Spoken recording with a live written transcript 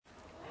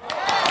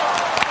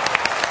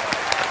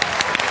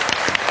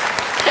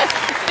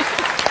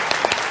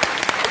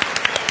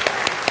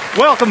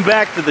Welcome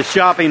back to the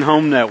Shopping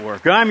Home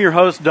Network. I'm your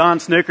host,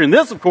 Don Snicker, and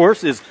this, of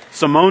course, is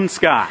Simone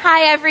Scott.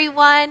 Hi,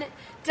 everyone.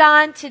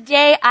 Don,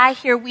 today I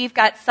hear we've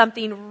got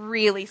something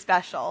really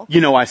special. You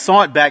know, I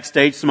saw it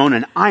backstage, Simone,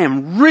 and I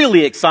am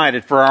really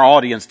excited for our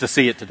audience to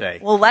see it today.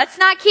 Well, let's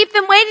not keep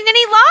them waiting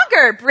any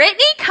longer.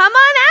 Brittany, come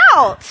on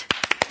out.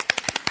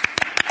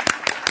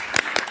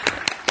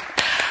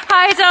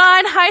 Hi,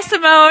 Don. Hi,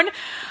 Simone.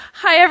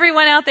 Hi,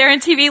 everyone out there in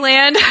TV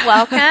land.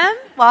 Welcome.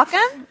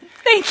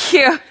 Thank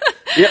you.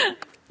 Yeah,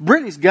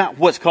 Brittany's got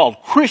what's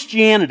called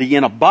Christianity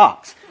in a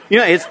box. You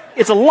know,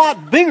 it's a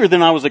lot bigger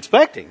than I was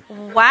expecting.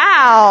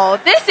 Wow,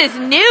 this is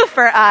new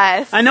for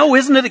us. I know,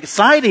 isn't it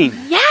exciting?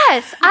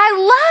 Yes,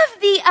 I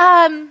love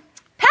the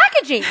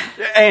packaging.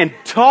 And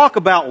talk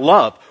about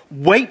love.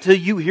 Wait till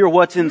you hear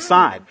what's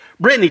inside.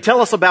 Brittany, tell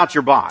us about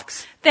your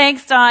box.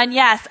 Thanks, Don.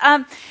 Yes.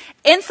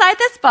 Inside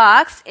this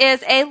box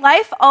is a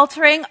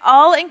life-altering,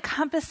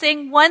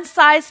 all-encompassing,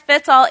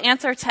 one-size-fits-all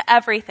answer to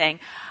everything.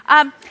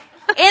 In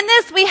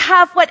this, we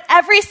have what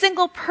every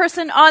single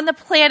person on the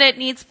planet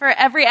needs for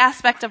every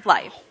aspect of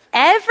life.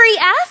 Every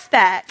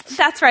aspect.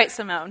 That's right,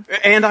 Simone.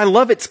 And I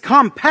love its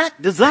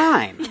compact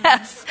design.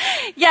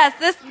 Yes.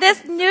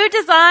 This new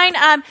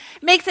design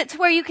makes it to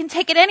where you can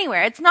take it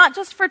anywhere. It's not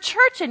just for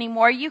church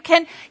anymore. You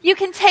can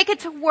take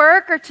it to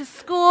work or to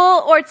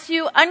school or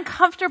to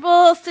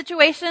uncomfortable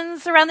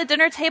situations around the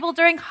dinner table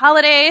during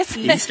holidays.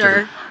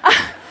 Easter.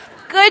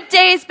 Good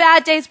days,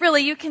 bad days,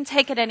 really, you can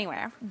take it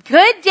anywhere.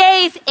 Good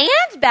days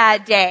and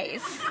bad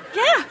days.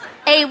 Yeah.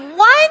 A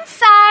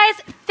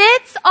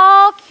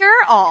one-size-fits-all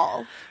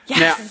cure-all.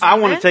 Now, I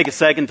want to take a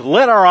second to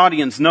let our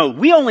audience know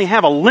we only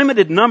have a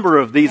limited number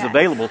of these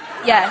available.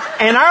 Yes.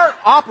 And our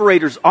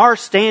operators are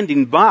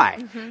standing by.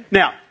 Mm-hmm.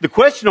 Now, the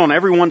question on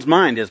everyone's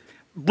mind is,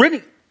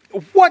 Brittany,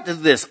 what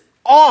does this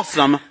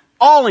awesome,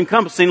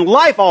 all-encompassing,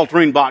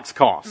 life-altering box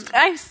cost?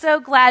 I'm so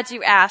glad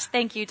you asked.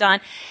 Thank you,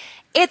 Don.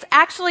 It's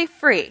actually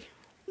free.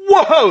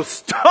 Whoa,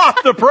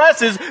 stop the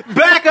presses.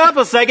 Back up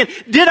a second.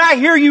 Did I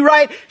hear you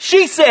right?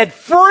 She said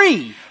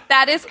free.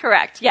 That is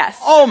correct, yes.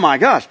 Oh my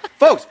gosh.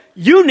 Folks,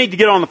 you need to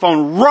get on the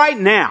phone right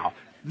now.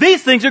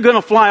 These things are going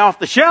to fly off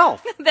the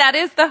shelf. That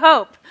is the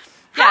hope.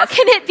 How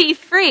can it be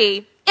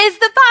free? Is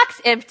the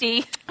box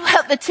empty?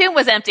 Well, the tomb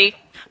was empty.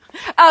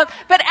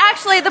 But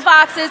actually the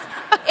box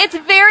it's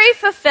very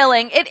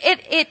fulfilling.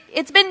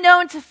 It's been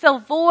known to fill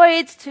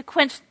voids, to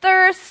quench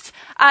thirst,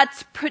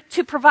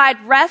 to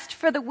provide rest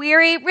for the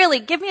weary. Really,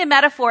 give me a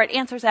metaphor. It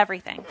answers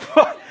everything.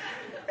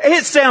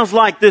 It sounds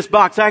like this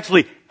box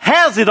actually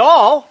has it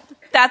all.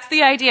 That's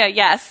the idea,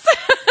 yes.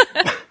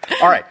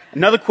 All right,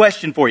 another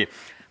question for you.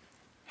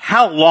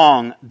 How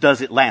long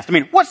does it last? I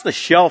mean, what's the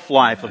shelf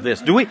life of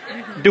this? Do we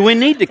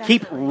need to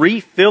keep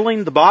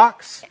refilling the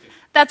box?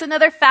 That's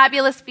another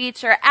fabulous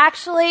feature.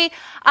 Actually,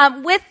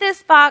 with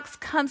this box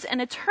comes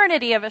an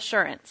eternity of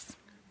assurance.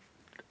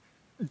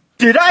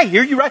 Did I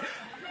hear you right?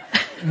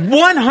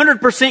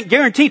 100%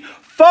 guaranteed.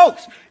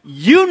 Folks,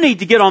 you need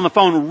to get on the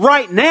phone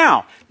right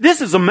now.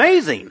 This is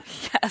amazing.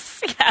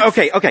 Yes.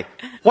 Okay.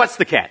 What's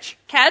the catch?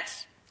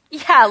 Catch?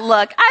 Yeah,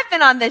 look, I've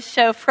been on this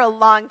show for a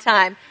long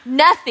time.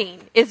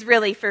 Nothing is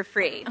really for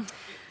free.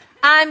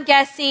 I'm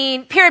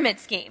guessing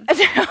pyramid scheme. Side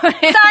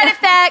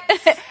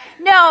effects.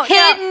 No.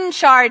 Hidden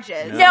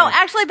charges. No,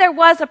 actually there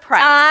was a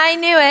price. I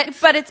knew it.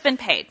 But it's been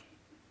paid.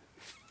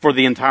 For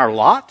the entire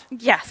lot?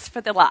 Yes,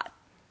 for the lot.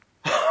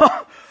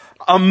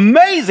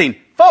 Amazing.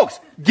 Folks,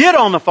 get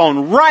on the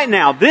phone right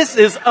now. This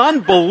is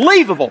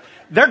unbelievable.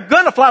 They're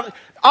going to fly.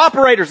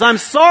 Operators, I'm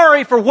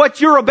sorry for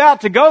what you're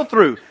about to go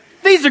through.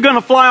 These are going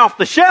to fly off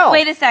the shelf.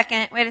 Wait a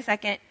second.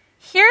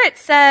 Here it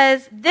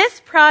says,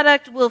 this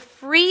product will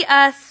free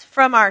us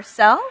from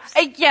ourselves?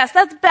 Yes,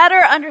 that's better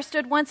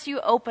understood once you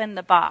open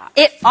the box.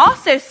 It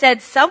also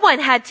said someone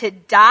had to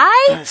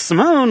die?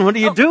 Simone, what are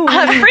you doing?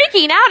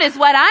 Freaking out is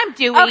what I'm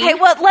doing. Okay,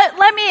 well,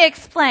 let me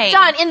explain.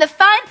 Don, in the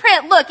fine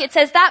print, look, it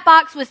says that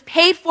box was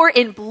paid for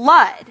in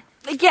blood.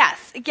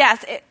 Yes,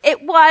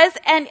 it was,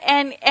 and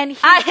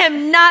I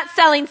am not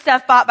selling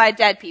stuff bought by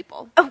dead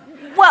people.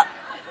 Well,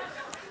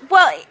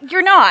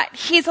 you're not.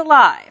 He's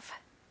alive.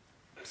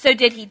 So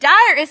did he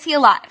die or is he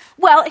alive?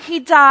 Well, he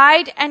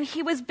died and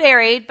he was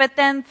buried, but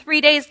then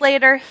 3 days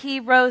later he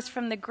rose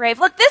from the grave.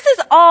 Look, this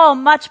is all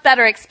much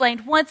better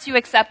explained once you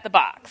accept the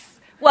box.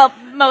 Well,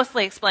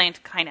 mostly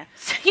explained, kind of.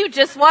 So you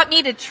just want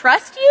me to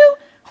trust you?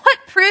 What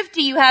proof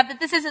do you have that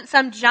this isn't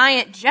some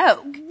giant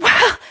joke?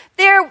 Well,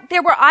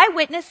 there were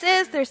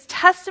eyewitnesses, there's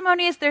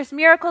testimonies, there's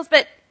miracles,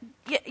 but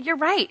you're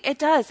right, it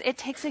does. It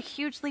takes a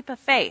huge leap of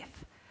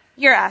faith.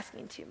 You're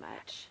asking too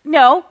much.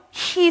 No,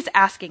 he's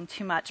asking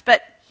too much,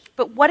 but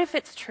what if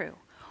it's true?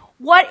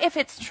 What if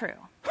it's true?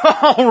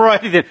 All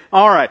righty then.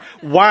 All right.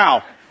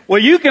 Wow.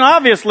 Well, you can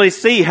obviously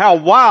see how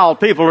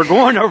wild people are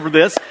going over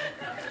this.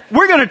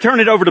 We're going to turn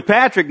it over to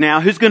Patrick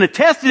now, who's going to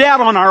test it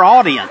out on our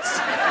audience.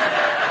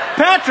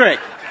 Patrick.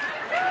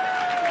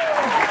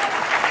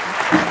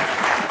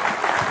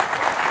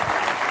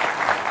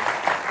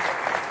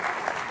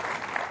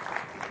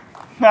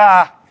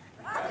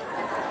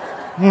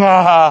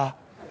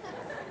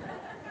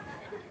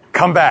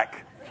 Come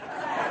back.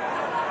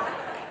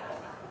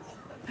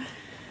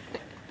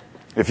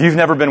 If you've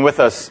never been with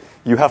us,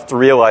 you have to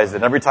realize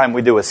that every time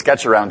we do a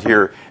sketch around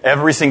here,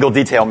 every single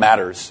detail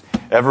matters.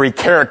 Every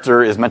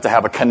character is meant to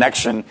have a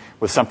connection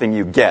with something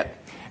you get.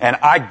 And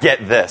I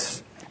get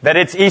this, that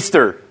it's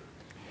Easter,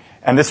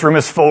 and this room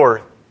is full,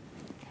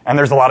 and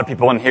there's a lot of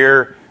people in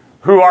here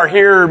who are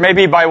here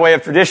maybe by way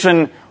of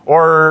tradition,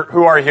 or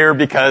who are here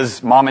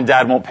because mom and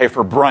dad won't pay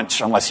for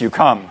brunch unless you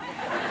come.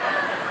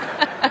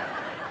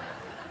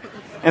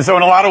 And so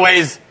in a lot of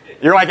ways,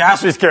 you're like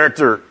Ashley's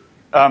character.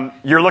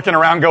 You're looking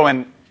around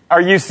going,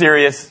 are you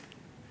serious?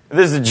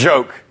 This is a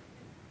joke,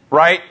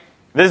 right?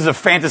 This is a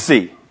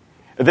fantasy.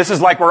 This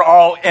is like we're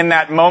all in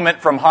that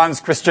moment from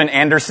Hans Christian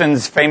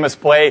Andersen's famous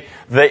play,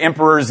 The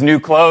Emperor's New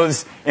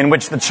Clothes, in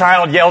which the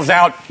child yells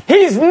out,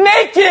 "He's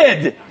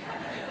naked!"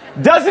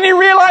 Doesn't he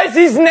realize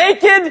he's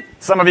naked?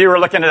 Some of you are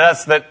looking at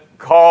us that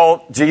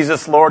call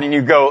Jesus Lord and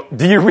you go,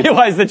 do you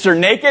realize that you're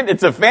naked?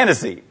 It's a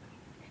fantasy.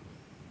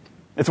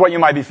 It's what you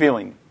might be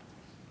feeling.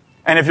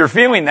 And if you're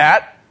feeling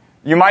that,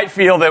 you might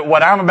feel that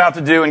what I'm about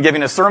to do in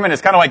giving a sermon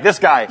is kind of like this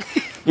guy.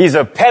 He's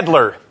a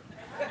peddler.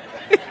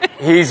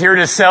 He's here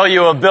to sell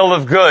you a bill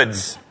of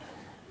goods.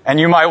 And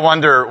you might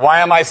wonder,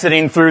 why am I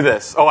sitting through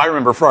this? Oh, I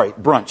remember, right,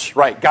 brunch.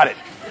 Right, got it.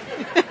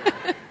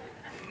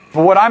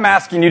 But what I'm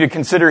asking you to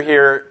consider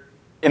here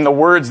in the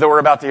words that we're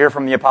about to hear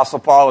from the Apostle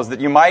Paul is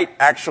that you might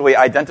actually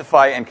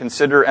identify and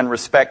consider and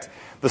respect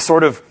the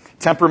sort of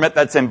temperament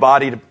that's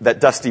embodied that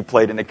Dusty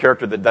played and the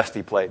character that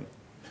Dusty played.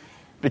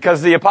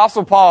 Because the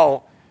Apostle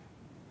Paul,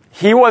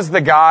 he was the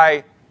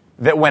guy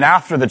that went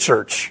after the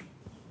church.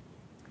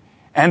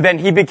 And then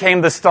he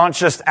became the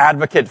staunchest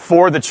advocate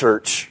for the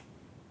church.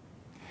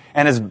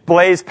 And as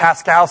Blaise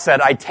Pascal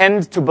said, I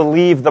tend to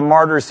believe the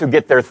martyrs who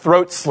get their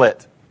throats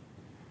slit.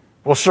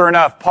 Well, sure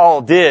enough,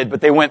 Paul did,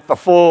 but they went the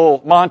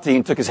full Monty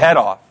and took his head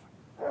off.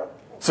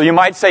 So you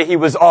might say he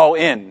was all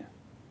in.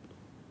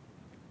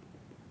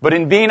 But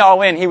in being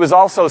all in, he was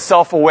also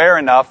self-aware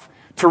enough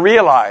to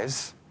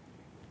realize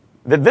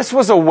that this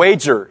was a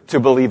wager to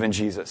believe in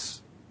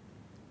Jesus.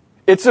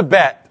 It's a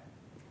bet.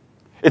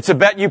 It's a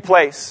bet you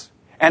place.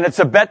 And it's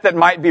a bet that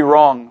might be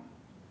wrong.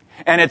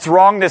 And its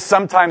wrongness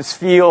sometimes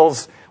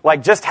feels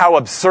like just how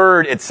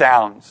absurd it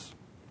sounds.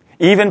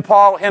 Even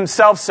Paul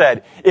himself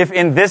said, if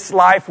in this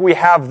life we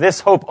have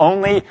this hope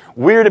only,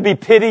 we're to be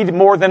pitied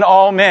more than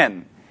all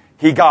men.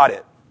 He got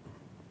it.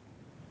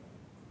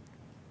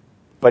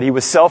 But he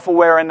was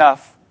self-aware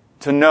enough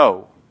to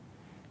know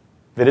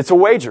that it's a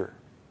wager.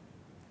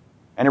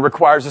 And it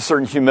requires a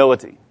certain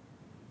humility.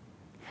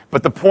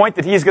 But the point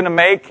that he's going to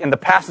make in the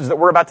passage that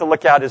we're about to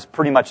look at is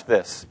pretty much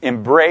this.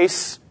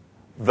 Embrace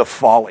the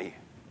folly.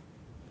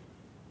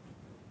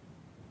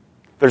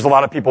 There's a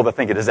lot of people that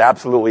think it is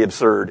absolutely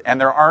absurd. And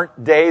there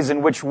aren't days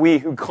in which we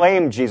who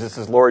claim Jesus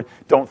is Lord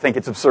don't think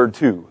it's absurd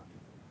too.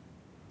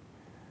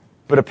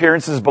 But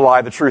appearances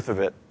belie the truth of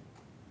it.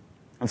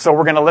 And so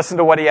we're going to listen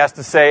to what he has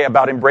to say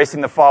about embracing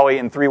the folly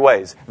in three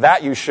ways.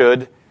 That you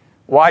should,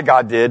 why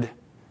God did,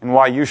 and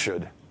why you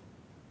should.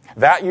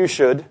 That you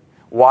should,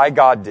 why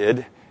God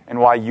did, and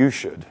why you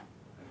should.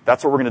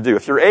 That's what we're going to do.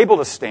 If you're able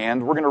to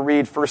stand, we're going to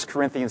read 1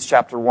 Corinthians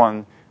chapter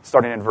 1,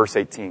 starting in verse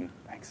 18.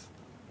 Thanks.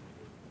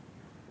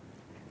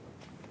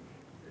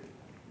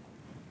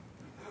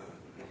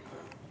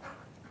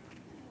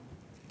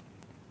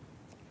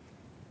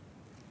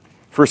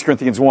 First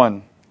Corinthians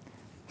 1,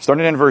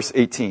 starting in verse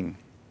 18.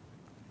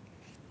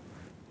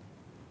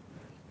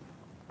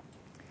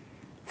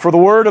 For the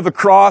word of the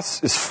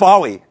cross is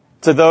folly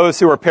to those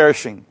who are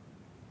perishing.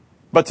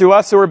 But to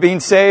us who are being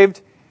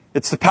saved,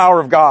 it's the power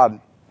of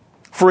God.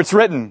 For it's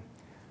written,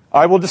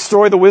 I will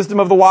destroy the wisdom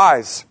of the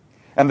wise,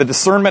 and the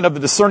discernment of the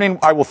discerning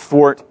I will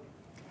thwart.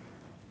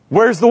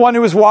 Where's the one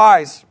who is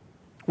wise?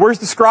 Where's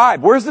the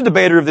scribe? Where's the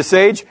debater of this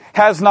age?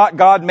 Has not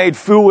God made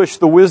foolish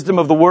the wisdom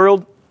of the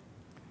world?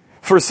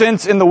 For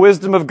since in the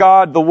wisdom of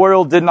God, the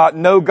world did not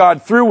know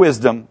God through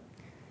wisdom,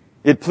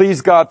 it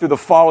pleased God through the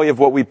folly of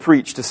what we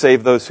preach to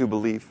save those who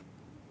believe.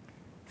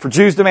 For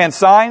Jews demand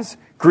signs,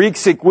 Greeks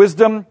seek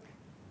wisdom,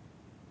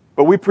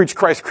 but we preach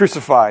Christ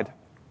crucified,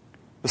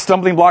 the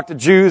stumbling block to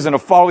Jews and a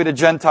folly to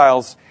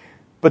Gentiles.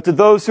 But to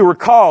those who are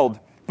called,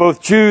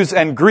 both Jews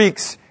and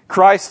Greeks,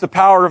 Christ the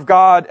power of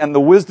God and the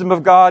wisdom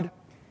of God.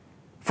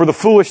 For the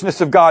foolishness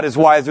of God is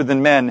wiser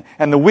than men,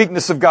 and the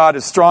weakness of God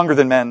is stronger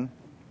than men.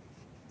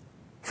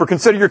 For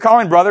consider your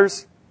calling,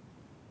 brothers.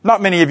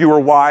 Not many of you were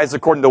wise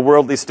according to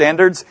worldly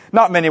standards.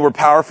 Not many were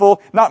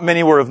powerful. Not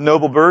many were of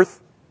noble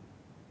birth.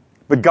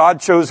 But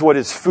God chose what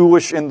is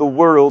foolish in the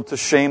world to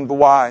shame the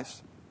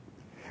wise.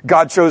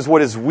 God chose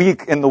what is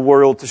weak in the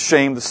world to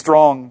shame the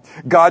strong.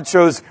 God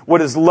chose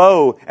what is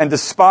low and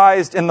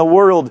despised in the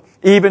world,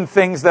 even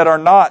things that are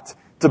not,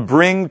 to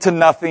bring to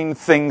nothing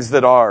things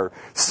that are,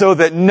 so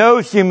that no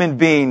human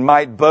being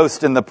might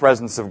boast in the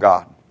presence of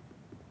God.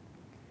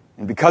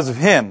 And because of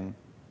Him,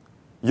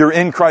 you're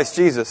in Christ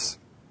Jesus,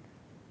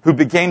 who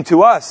became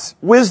to us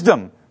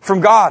wisdom from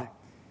God,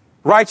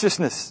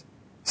 righteousness,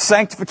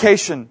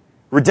 sanctification,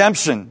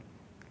 redemption,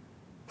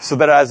 so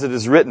that as it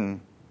is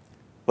written,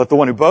 let the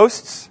one who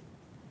boasts,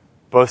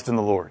 boast in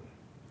the Lord.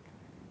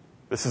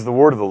 This is the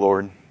word of the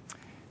Lord.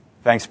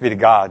 Thanks be to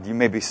God. You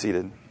may be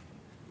seated.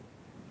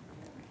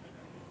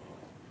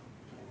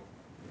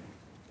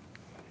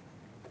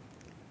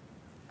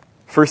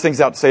 First thing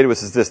he's out to say to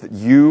us is this, that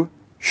you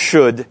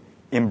should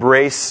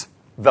embrace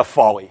the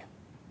folly.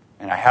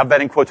 And I have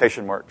that in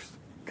quotation marks,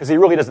 because he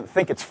really doesn't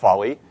think it's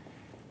folly.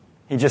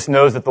 He just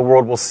knows that the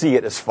world will see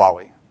it as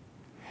folly.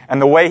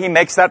 And the way he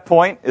makes that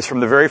point is from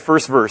the very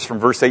first verse, from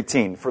verse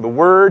 18. For the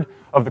word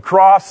of the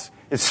cross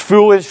is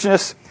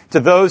foolishness to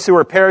those who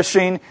are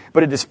perishing,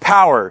 but it is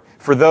power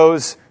for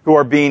those who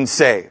are being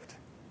saved.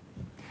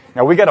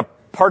 Now we got to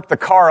park the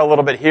car a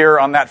little bit here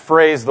on that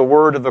phrase, the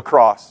word of the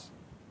cross.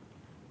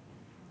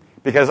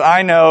 Because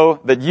I know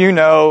that you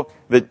don't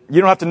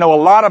have to know a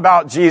lot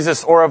about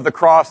Jesus or of the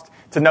cross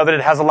to know that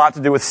it has a lot to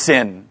do with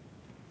sin.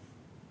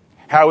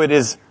 How it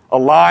is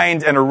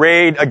aligned and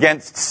arrayed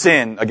against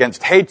sin,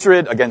 against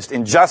hatred, against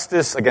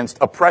injustice, against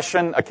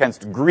oppression,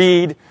 against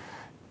greed.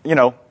 You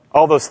know,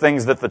 all those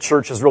things that the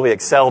church has really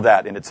excelled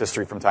at in its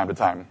history from time to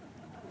time.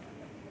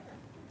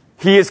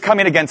 He is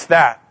coming against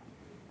that.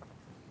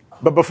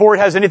 But before it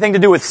has anything to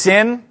do with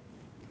sin,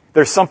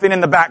 there's something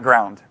in the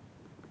background.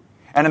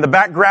 And in the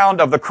background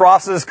of the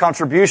cross's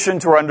contribution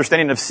to our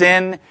understanding of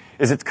sin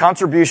is its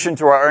contribution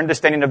to our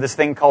understanding of this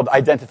thing called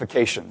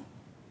identification.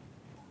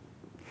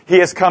 He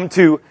has come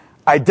to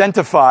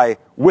identify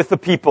with the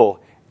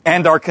people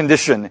and our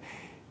condition.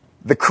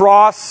 The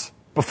cross,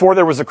 before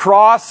there was a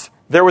cross,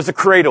 there was a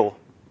cradle.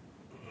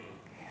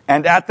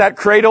 And at that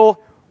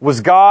cradle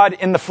was God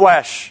in the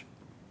flesh.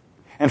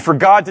 And for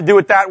God to do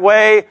it that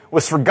way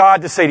was for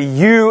God to say to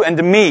you and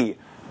to me,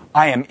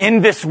 I am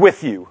in this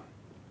with you.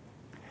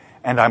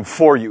 And I'm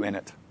for you in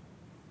it.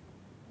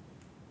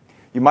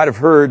 You might have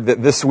heard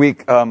that this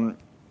week the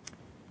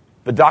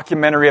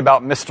documentary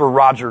about Mr.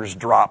 Rogers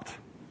dropped.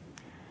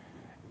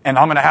 And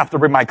I'm going to have to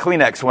bring my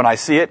Kleenex when I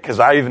see it, because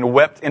I even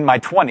wept in my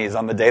 20s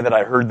on the day that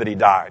I heard that he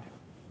died.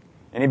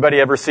 Anybody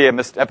ever see an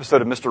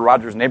episode of Mr.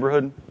 Rogers'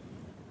 Neighborhood?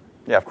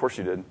 Yeah, of course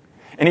you did.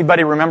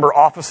 Anybody remember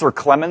Officer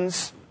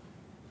Clemens?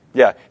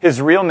 Yeah,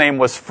 his real name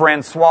was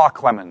Francois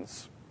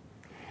Clemens.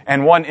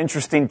 And one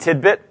interesting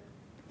tidbit,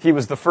 he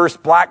was the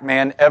first black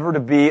man ever to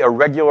be a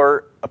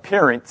regular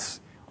appearance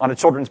on a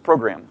children's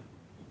program.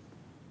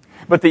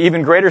 But the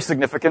even greater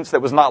significance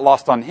that was not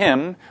lost on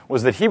him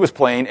was that he was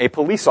playing a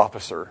police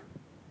officer,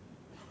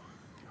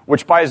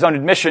 which by his own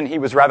admission he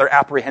was rather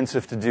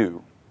apprehensive to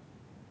do.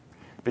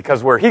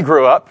 Because where he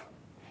grew up,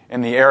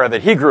 in the era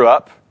that he grew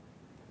up,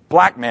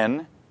 black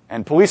men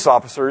and police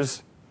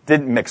officers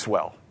didn't mix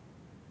well.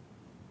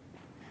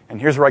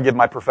 And here's where I give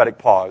my prophetic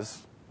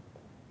pause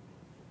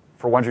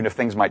for wondering if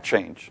things might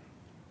change.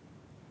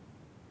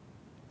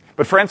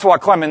 But Francois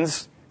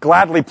Clemens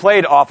gladly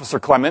played Officer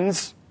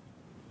Clemens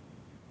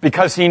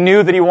because he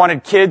knew that he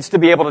wanted kids to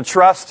be able to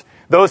trust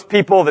those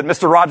people that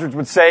Mr. Rogers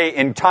would say,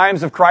 in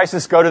times of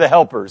crisis, go to the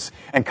helpers.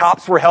 And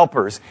cops were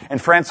helpers. And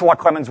Francois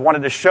Clemens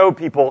wanted to show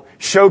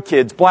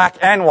kids, black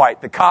and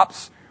white, the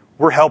cops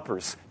were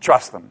helpers.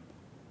 Trust them.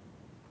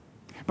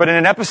 But in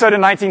an episode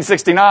in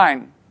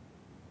 1969,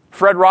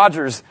 Fred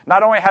Rogers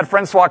not only had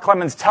Francois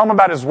Clemens tell him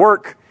about his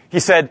work, he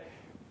said,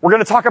 we're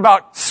going to talk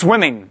about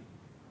swimming.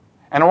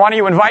 And I want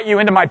to invite you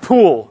into my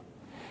pool.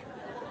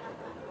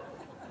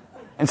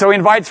 And so he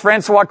invites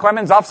Francois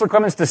Clemens, Officer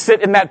Clemens, to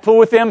sit in that pool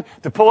with him,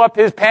 to pull up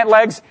his pant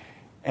legs,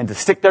 and to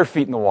stick their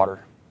feet in the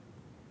water.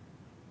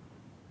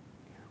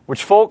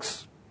 Which,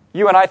 folks,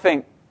 you and I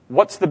think,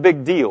 what's the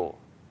big deal?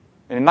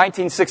 And in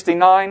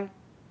 1969,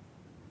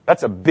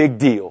 that's a big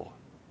deal.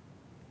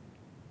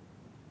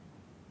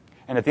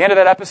 And at the end of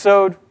that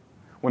episode,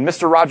 when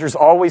Mr. Rogers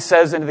always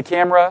says into the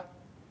camera,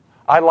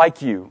 I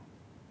like you.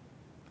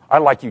 I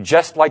like you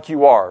just like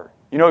you are.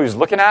 You know who he was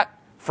looking at?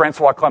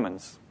 Francois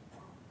Clemens.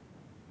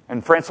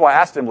 And Francois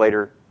asked him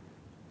later,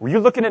 were you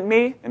looking at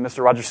me? And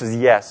Mr. Rogers says,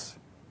 yes.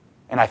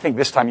 And I think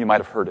this time you might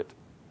have heard it.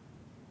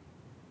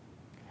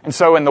 And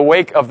so in the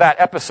wake of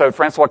that episode,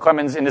 Francois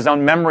Clemens, in his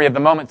own memory of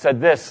the moment,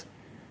 said this,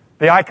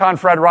 the icon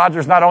Fred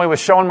Rogers not only was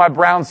showing my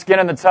brown skin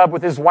in the tub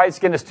with his white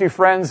skin as two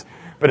friends,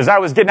 but as I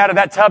was getting out of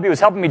that tub, he was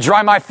helping me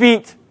dry my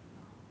feet.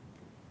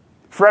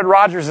 Fred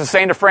Rogers is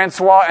saying to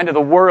Francois and to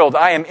the world,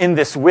 I am in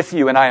this with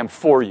you and I am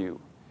for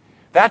you.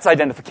 That's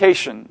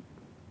identification.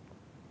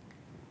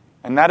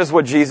 And that is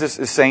what Jesus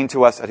is saying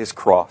to us at his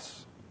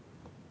cross.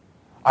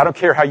 I don't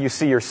care how you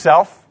see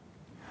yourself.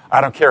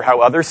 I don't care how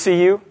others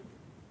see you.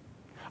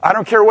 I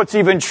don't care what's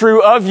even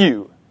true of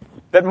you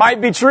that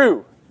might be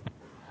true.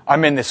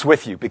 I'm in this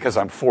with you because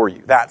I'm for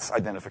you. That's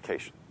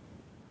identification.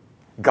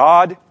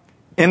 God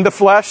in the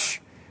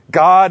flesh,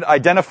 God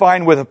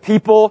identifying with a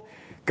people,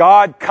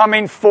 God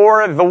coming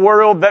for the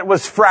world that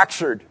was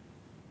fractured.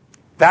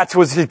 That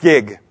was his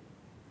gig.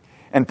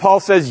 And Paul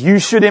says you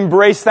should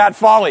embrace that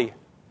folly.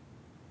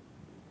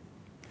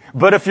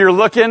 But if you're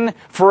looking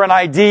for an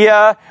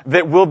idea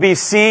that will be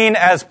seen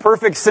as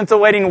perfect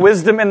scintillating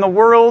wisdom in the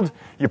world,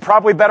 you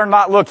probably better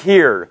not look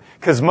here,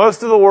 because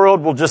most of the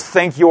world will just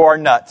think you are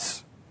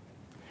nuts.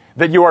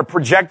 That you are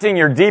projecting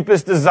your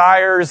deepest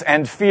desires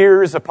and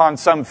fears upon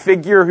some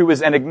figure who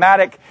is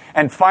enigmatic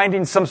and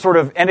finding some sort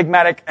of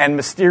enigmatic and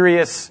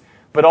mysterious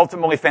but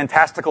ultimately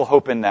fantastical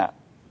hope in that.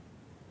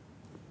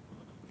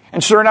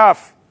 And sure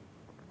enough,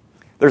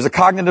 there's a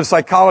cognitive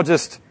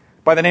psychologist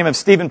by the name of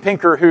Steven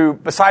Pinker who,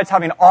 besides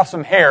having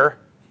awesome hair,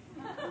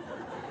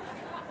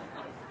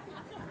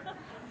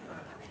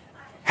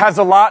 has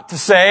a lot to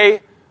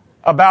say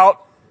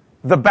about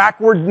the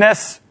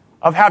backwardness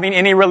of having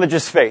any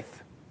religious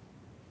faith.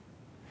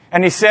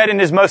 And he said in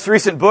his most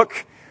recent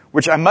book,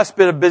 which must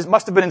have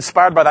been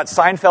inspired by that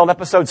Seinfeld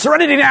episode,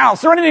 Serenity Now!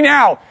 Serenity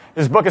Now!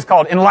 His book is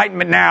called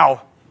Enlightenment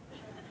Now.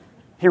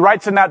 He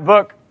writes in that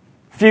book,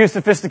 few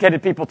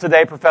sophisticated people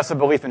today profess a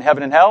belief in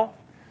heaven and hell,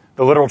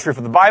 the literal truth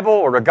of the Bible,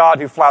 or a God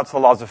who flouts the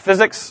laws of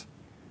physics.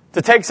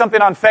 To take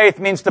something on faith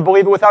means to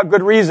believe it without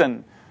good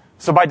reason.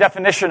 So by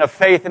definition, a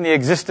faith in the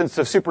existence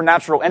of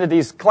supernatural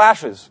entities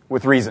clashes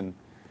with reason.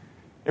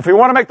 If we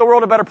want to make the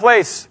world a better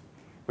place,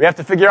 we have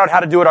to figure out how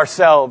to do it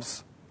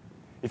ourselves.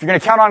 If you're going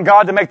to count on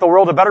God to make the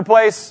world a better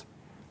place,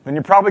 then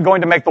you're probably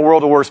going to make the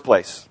world a worse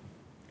place.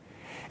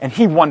 And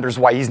he wonders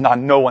why he's not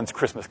on no one's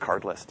Christmas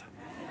card list.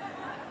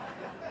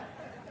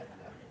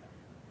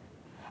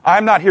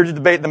 I'm not here to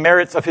debate the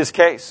merits of his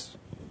case,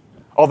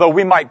 although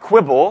we might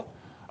quibble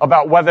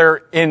about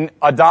whether in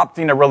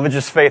adopting a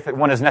religious faith that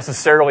one is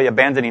necessarily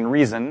abandoning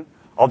reason.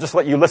 I'll just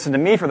let you listen to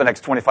me for the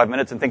next 25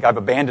 minutes and think I've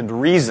abandoned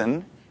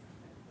reason.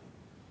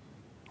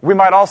 We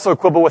might also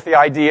quibble with the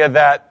idea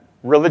that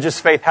religious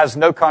faith has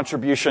no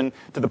contribution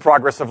to the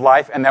progress of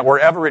life, and that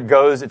wherever it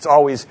goes, it's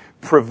always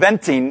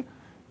preventing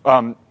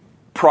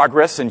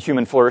progress and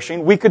human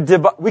flourishing. We could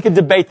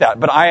debate that,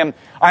 but I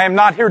am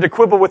not here to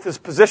quibble with his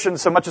position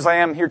so much as I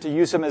am here to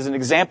use him as an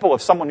example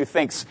of someone who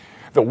thinks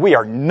that we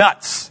are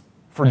nuts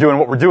for doing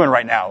what we're doing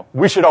right now.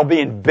 We should all be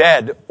in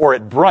bed or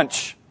at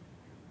brunch.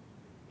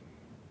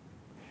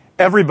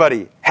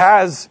 Everybody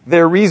has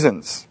their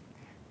reasons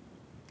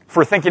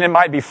for thinking it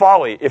might be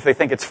folly if they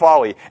think it's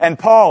folly. And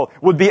Paul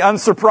would be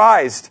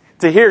unsurprised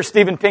to hear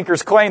Steven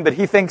Pinker's claim that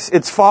he thinks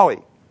it's folly.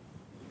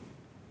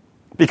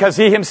 Because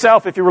he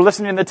himself, if you were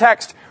listening in the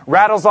text,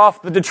 rattles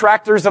off the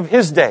detractors of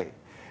his day.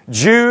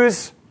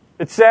 Jews,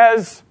 it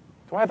says,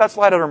 do I have that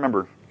slide? I don't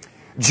remember.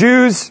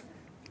 Jews,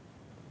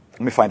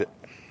 let me find it.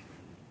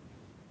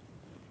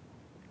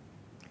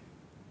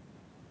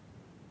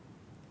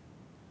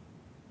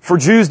 For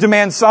Jews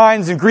demand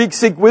signs and Greeks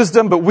seek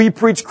wisdom, but we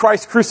preach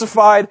Christ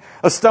crucified,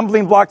 a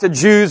stumbling block to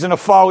Jews and a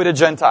folly to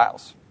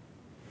Gentiles.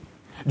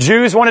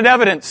 Jews wanted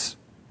evidence.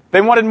 They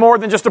wanted more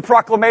than just a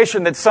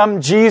proclamation that some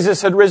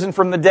Jesus had risen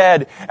from the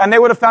dead. And they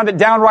would have found it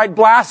downright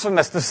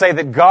blasphemous to say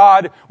that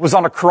God was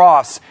on a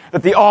cross,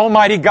 that the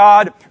Almighty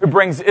God who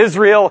brings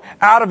Israel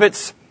out of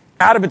its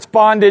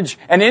bondage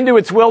and into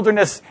its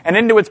wilderness and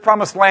into its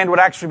promised land would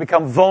actually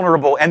become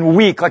vulnerable and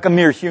weak like a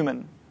mere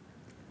human.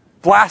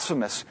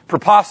 Blasphemous,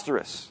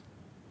 preposterous.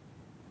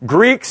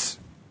 Greeks,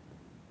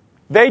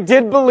 they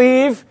did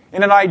believe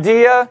in an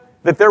idea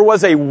that there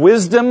was a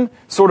wisdom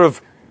sort of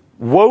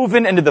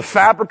woven into the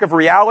fabric of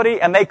reality,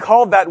 and they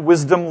called that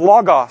wisdom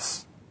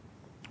logos,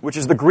 which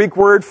is the Greek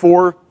word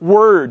for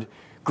word.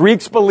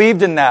 Greeks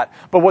believed in that,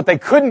 but what they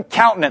couldn't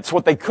countenance,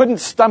 what they couldn't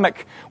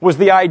stomach, was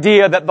the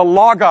idea that the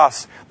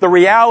logos, the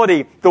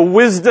reality, the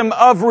wisdom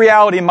of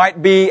reality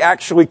might be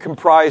actually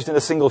comprised in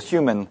a single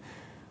human,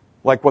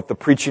 like what the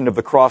preaching of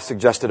the cross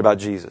suggested about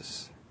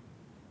Jesus.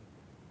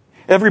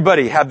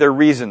 Everybody had their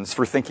reasons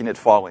for thinking it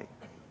folly.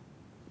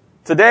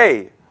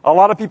 Today, a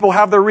lot of people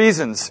have their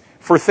reasons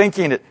for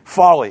thinking it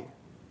folly.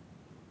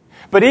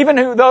 But even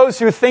those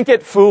who think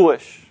it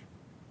foolish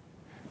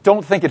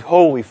don't think it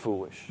wholly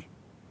foolish.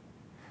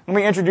 Let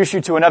me introduce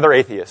you to another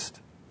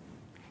atheist.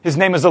 His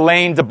name is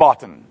Alain de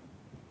Botton.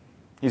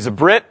 He's a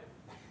Brit,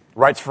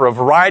 writes for a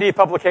variety of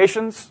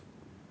publications,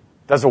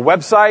 does a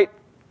website,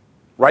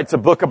 writes a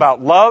book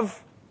about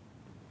love.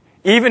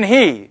 Even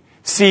he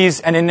sees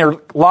an inner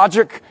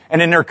logic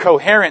and inner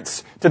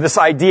coherence to this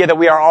idea that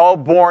we are all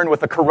born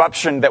with a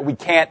corruption that we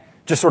can't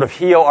just sort of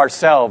heal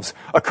ourselves.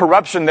 A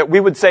corruption that we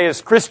would say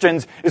as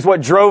Christians is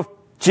what drove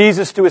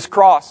Jesus to his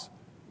cross.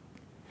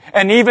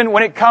 And even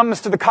when it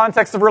comes to the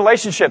context of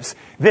relationships,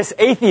 this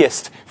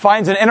atheist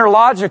finds an inner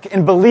logic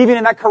in believing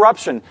in that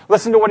corruption.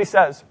 Listen to what he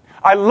says.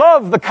 I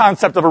love the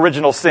concept of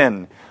original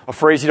sin, a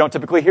phrase you don't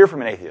typically hear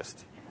from an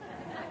atheist.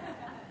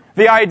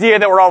 The idea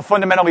that we're all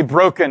fundamentally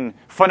broken,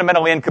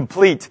 fundamentally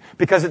incomplete,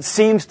 because it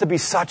seems to be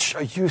such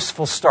a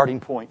useful starting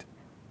point.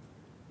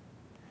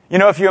 You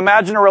know, if you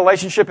imagine a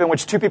relationship in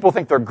which two people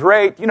think they're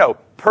great,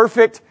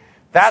 perfect,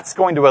 that's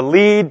going to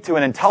lead to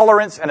an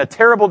intolerance and a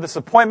terrible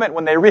disappointment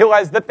when they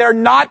realize that they're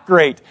not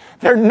great.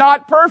 They're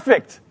not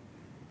perfect.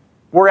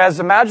 Whereas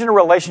imagine a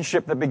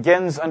relationship that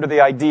begins under the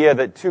idea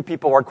that two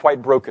people are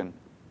quite broken.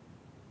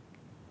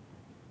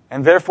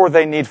 And therefore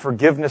they need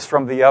forgiveness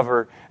from the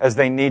other as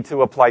they need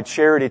to apply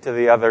charity to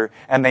the other,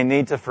 and they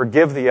need to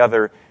forgive the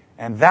other.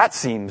 And that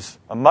seems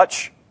a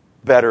much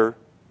better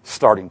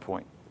starting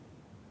point.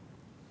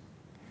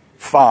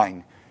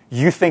 Fine.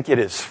 You think it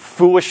is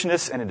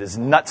foolishness and it is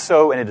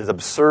nutso and it is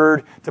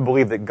absurd to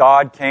believe that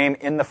God came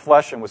in the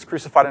flesh and was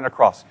crucified on a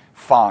cross.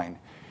 Fine.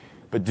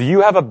 But do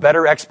you have a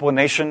better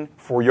explanation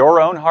for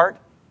your own heart?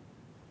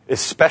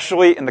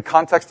 especially in the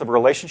context of a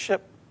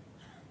relationship?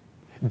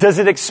 Does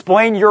it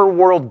explain your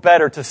world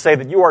better to say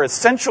that you are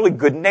essentially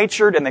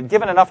good-natured and that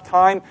given enough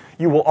time,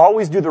 you will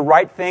always do the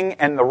right thing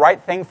and the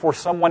right thing for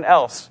someone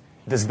else?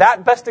 Does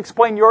that best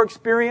explain your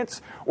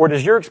experience? Or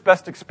does your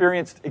best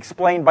experience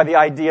explained by the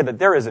idea that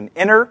there is an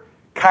inner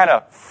kind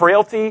of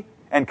frailty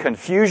and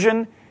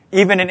confusion,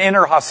 even an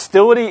inner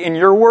hostility in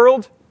your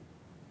world?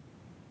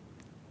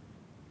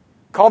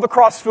 Call the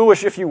cross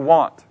foolish if you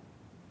want.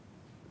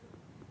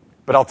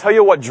 But I'll tell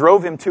you what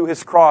drove him to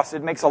his cross.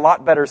 It makes a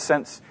lot better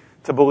sense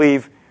to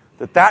believe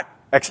that that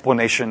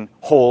explanation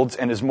holds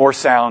and is more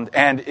sound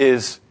and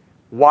is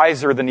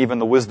wiser than even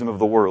the wisdom of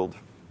the world.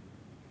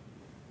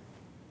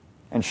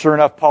 And sure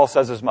enough, Paul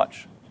says as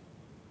much.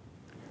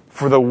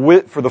 For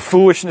the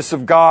foolishness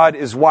of God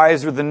is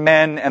wiser than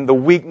men, and the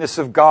weakness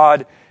of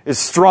God is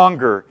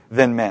stronger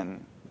than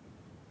men.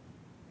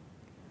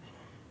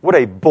 What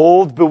a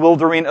bold,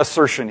 bewildering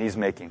assertion he's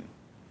making.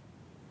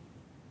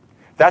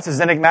 That's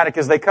as enigmatic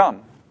as they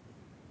come.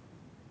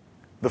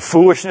 The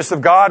foolishness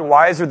of God,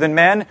 wiser than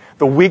men.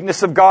 The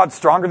weakness of God,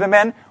 stronger than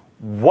men.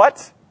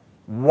 What?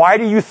 Why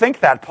do you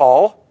think that,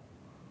 Paul?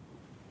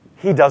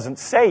 He doesn't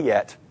say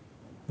yet.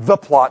 The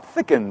plot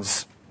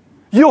thickens.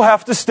 You'll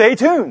have to stay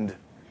tuned.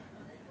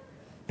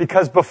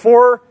 Because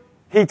before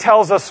he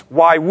tells us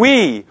why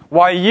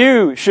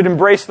you should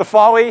embrace the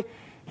folly,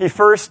 he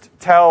first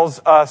tells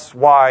us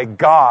why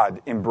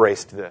God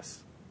embraced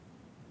this.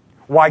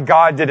 Why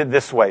God did it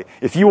this way.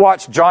 If you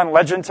watch John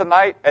Legend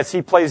tonight as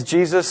he plays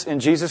Jesus in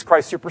Jesus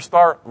Christ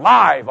Superstar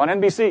live on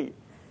NBC,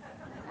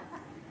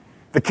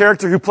 the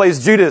character who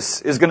plays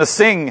Judas is going to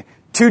sing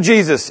to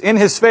Jesus in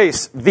his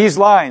face these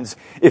lines.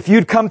 If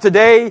you'd come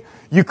today,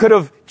 you could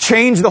have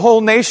changed the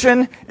whole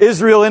nation.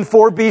 Israel in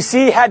 4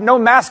 BC had no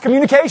mass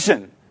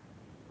communication.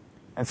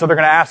 And so they're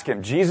going to ask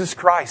him, Jesus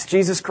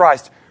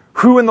Christ,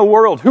 who in the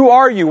world? Who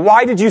are you?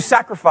 Why did you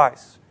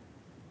sacrifice?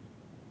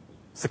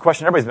 It's the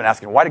question everybody's been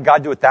asking. Why did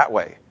God do it that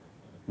way?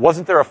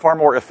 Wasn't there a far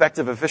more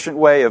effective, efficient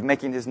way of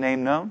making his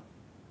name known?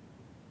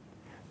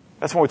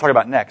 That's what we'll talk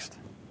about next.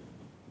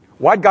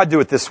 Why did God do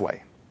it this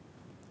way?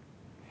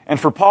 And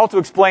for Paul to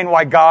explain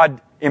why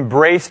God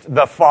embraced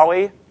the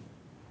folly,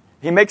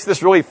 he makes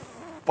this really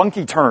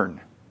funky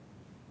turn.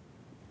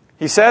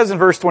 He says in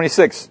verse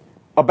 26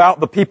 about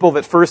the people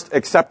that first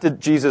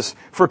accepted Jesus,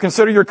 "For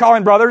consider your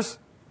calling, brothers.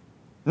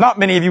 Not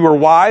many of you were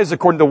wise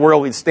according to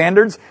worldly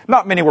standards.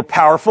 Not many were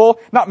powerful.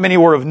 Not many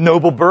were of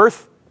noble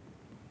birth.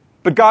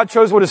 But God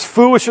chose what is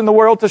foolish in the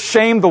world to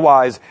shame the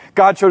wise.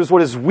 God chose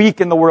what is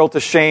weak in the world to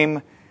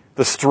shame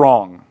the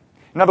strong."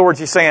 In other words,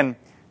 he's saying,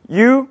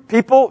 you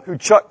people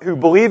who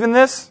believe in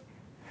this,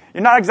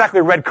 you're not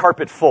exactly red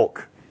carpet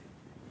folk.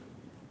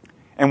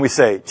 And we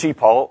say, gee,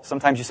 Paul,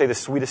 sometimes you say the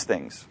sweetest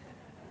things.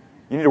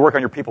 You need to work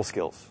on your people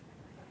skills.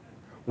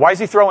 Why is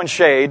he throwing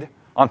shade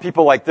on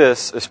people like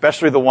this,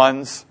 especially the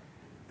ones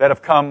that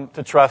have come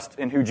to trust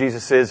in who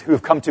Jesus is, who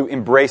have come to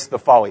embrace the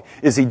folly?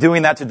 Is he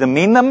doing that to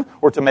demean them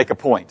or to make a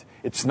point?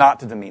 It's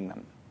not to demean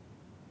them.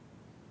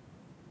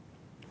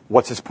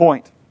 What's his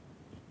point?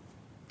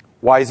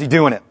 Why is he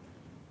doing it?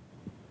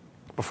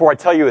 Before I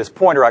tell you his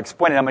point or I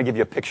explain it, I'm going to give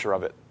you a picture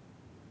of it.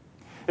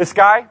 This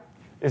guy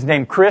is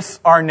named Chris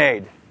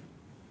Arnade.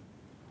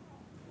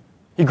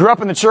 He grew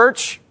up in the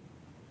church.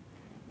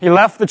 He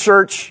left the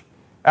church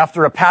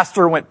after a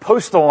pastor went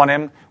postal on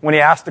him when he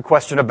asked a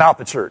question about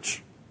the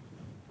church.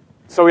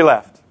 So he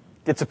left.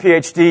 Gets a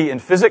PhD in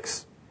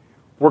physics,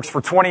 works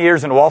for 20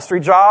 years in a Wall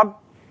Street job,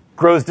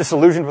 grows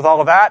disillusioned with all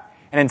of that,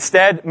 and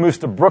instead moves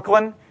to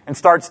Brooklyn and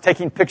starts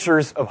taking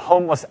pictures of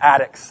homeless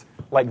addicts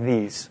like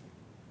these.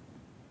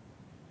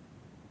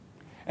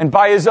 And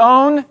by his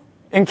own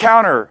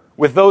encounter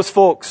with those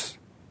folks,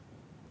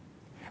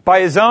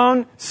 by his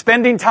own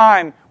spending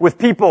time with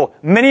people,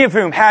 many of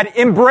whom had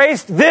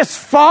embraced this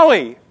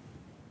folly,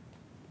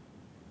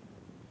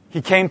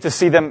 he came to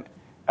see them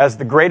as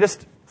the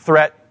greatest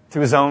threat to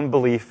his own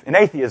belief in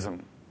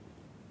atheism.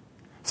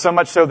 So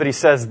much so that he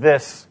says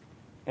this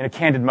in a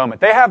candid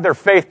moment. They have their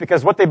faith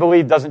because what they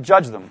believe doesn't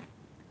judge them.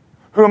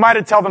 Who am I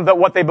to tell them that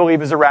what they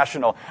believe is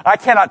irrational? I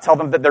cannot tell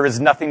them that there is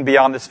nothing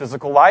beyond this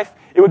physical life.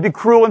 It would be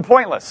cruel and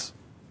pointless.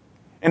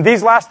 In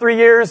these last 3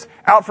 years,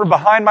 out from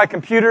behind my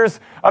computers,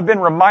 I've been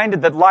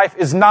reminded that life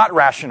is not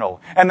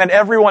rational and that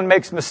everyone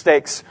makes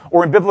mistakes.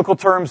 Or in biblical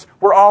terms,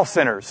 we're all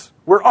sinners.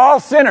 We're all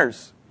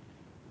sinners.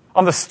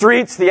 On the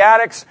streets, the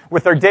addicts,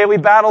 with their daily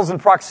battles and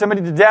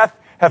proximity to death,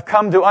 have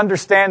come to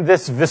understand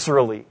this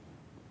viscerally.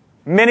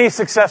 Many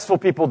successful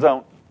people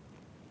don't.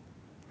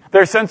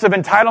 Their sense of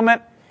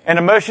entitlement and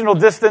emotional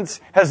distance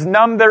has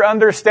numbed their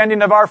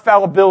understanding of our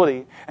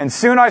fallibility. And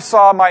soon I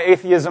saw my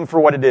atheism for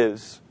what it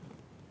is.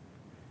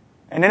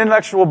 An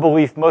intellectual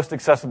belief most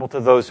accessible to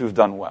those who've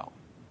done well.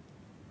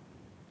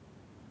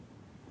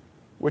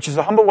 Which is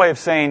a humble way of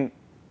saying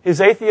his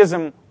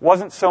atheism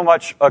wasn't so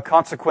much a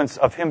consequence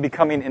of him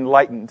becoming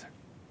enlightened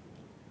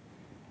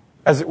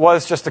as it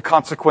was just a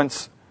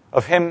consequence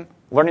of him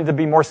learning to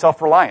be more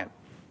self-reliant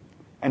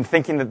and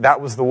thinking that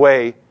that was the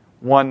way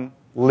one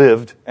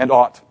lived and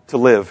ought to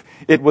live.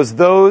 It was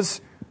those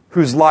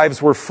whose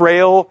lives were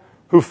frail,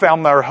 who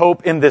found their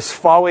hope in this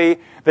folly,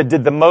 that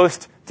did the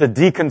most to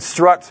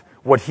deconstruct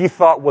what he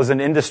thought was an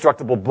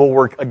indestructible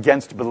bulwark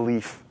against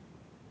belief.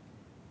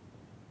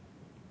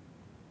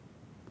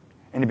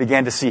 And he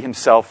began to see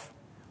himself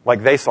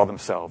like they saw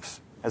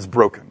themselves, as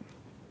broken.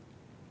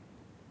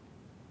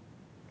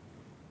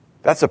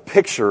 That's a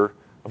picture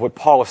of what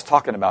Paul is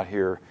talking about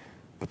here.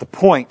 But the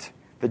point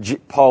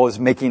that Paul is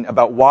making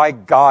about why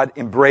God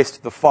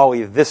embraced the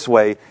folly this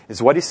way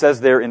is what he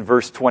says there in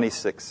verse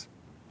 26.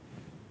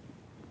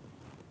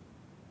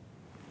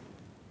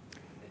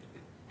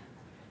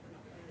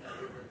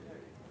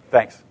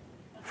 Thanks.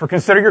 For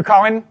consider your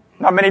calling.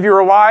 Not many of you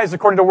are wise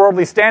according to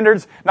worldly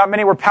standards. Not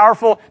many were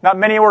powerful. Not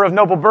many were of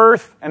noble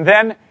birth. And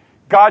then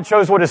God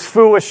chose what is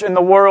foolish in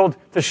the world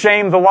to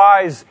shame the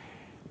wise.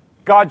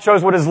 God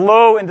chose what is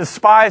low and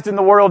despised in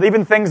the world,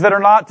 even things that are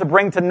not, to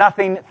bring to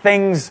nothing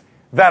things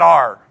that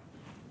are.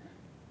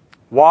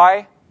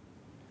 Why?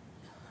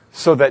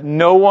 So that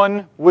no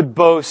one would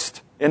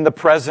boast in the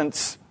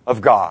presence of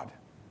God.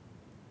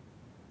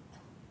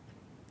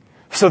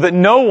 So that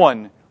no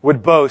one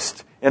would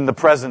boast in the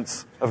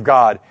presence of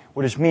God,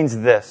 which means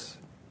this.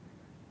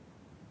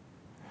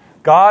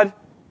 God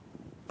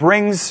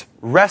brings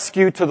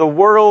rescue to the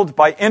world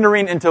by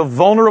entering into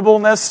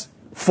vulnerableness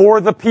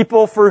for the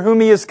people for whom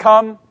he has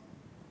come.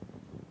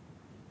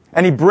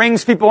 And he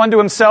brings people unto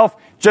himself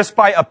just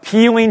by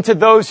appealing to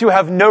those who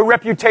have no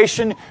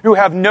reputation, who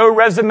have no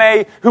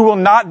resume, who will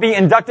not be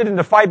inducted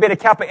into Phi Beta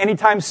Kappa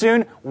anytime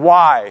soon.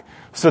 Why?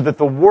 So that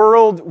the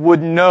world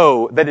would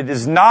know that it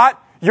is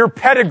not your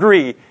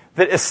pedigree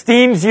that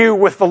esteems you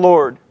with the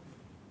Lord.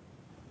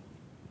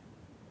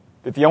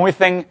 That the only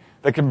thing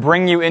that can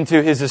bring you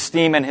into his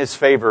esteem and his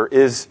favor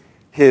is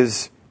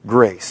his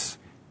grace.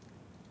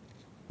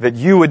 That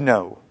you would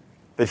know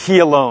that he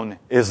alone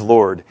is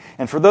Lord.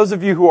 And for those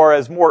of you who are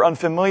as more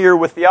unfamiliar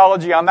with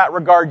theology on that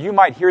regard, you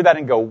might hear that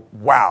and go,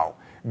 wow,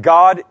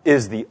 God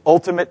is the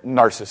ultimate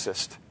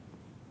narcissist.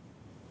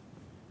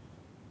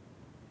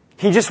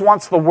 He just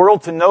wants the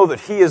world to know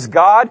that he is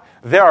God.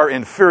 There are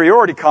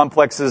inferiority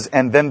complexes,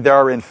 and then there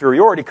are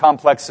inferiority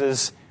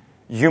complexes,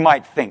 you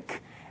might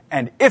think.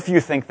 And if you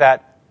think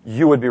that,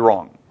 you would be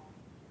wrong.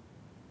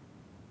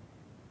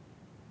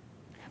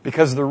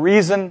 Because the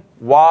reason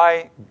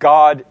why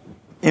God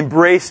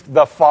embraced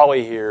the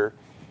folly here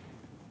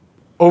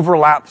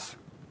overlaps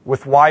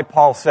with why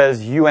Paul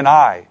says you and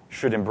I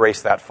should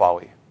embrace that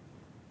folly.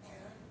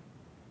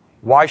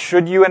 Why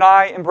should you and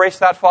I embrace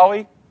that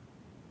folly?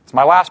 It's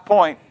my last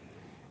point.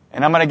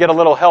 And I'm going to get a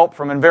little help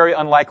from a very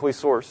unlikely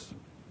source.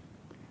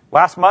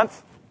 Last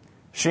month,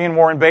 she and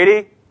Warren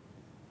Beatty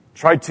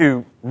tried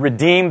to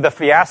redeem the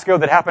fiasco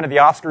that happened at the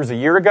Oscars a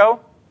year ago.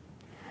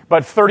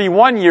 But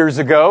 31 years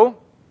ago,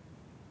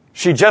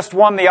 she just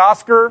won the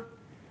Oscar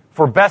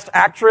for Best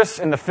Actress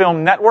in the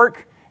Film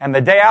Network. And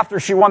the day after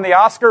she won the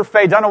Oscar,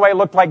 Faye Dunaway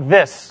looked like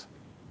this.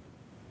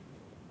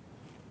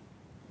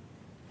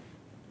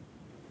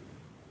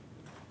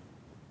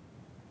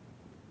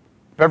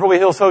 Beverly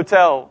Hills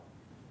Hotel.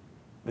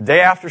 The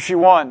day after she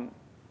won,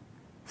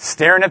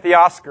 staring at the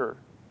Oscar,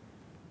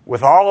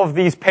 with all of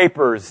these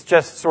papers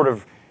just sort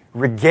of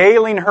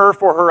regaling her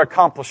for her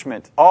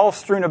accomplishment, all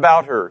strewn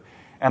about her.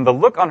 And the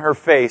look on her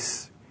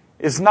face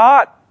is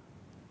not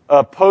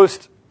a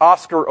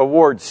post-Oscar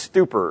award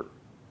stupor.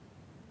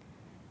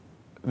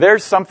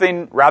 There's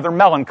something rather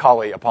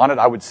melancholy upon it,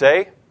 I would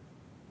say.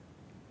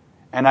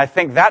 And I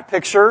think that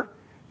picture,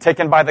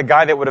 taken by the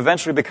guy that would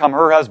eventually become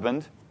her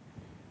husband,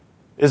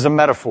 is a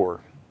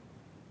metaphor.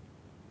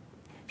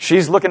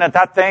 She's looking at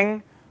that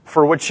thing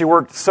for which she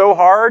worked so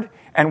hard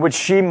and which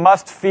she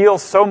must feel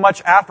so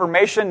much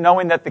affirmation,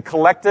 knowing that the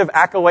collective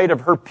accolade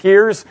of her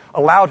peers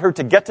allowed her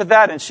to get to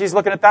that. And she's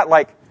looking at that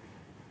like,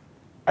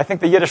 I think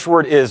the Yiddish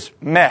word is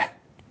meh.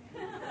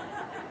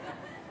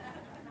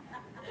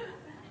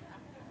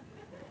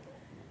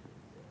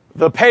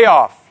 The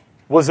payoff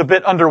was a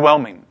bit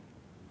underwhelming.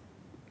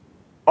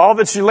 All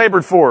that she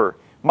labored for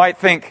might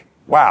think,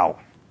 wow,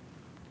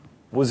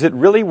 was it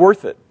really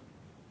worth it?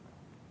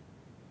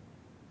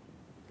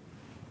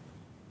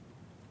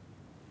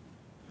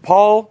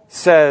 Paul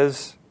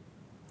says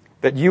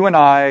that you and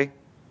I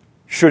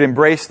should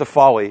embrace the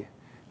folly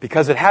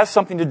because it has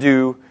something to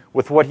do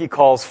with what he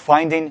calls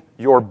finding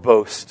your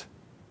boast.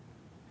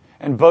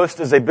 And boast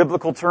is a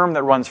biblical term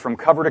that runs from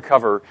cover to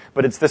cover,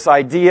 but it's this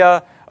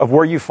idea of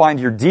where you find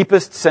your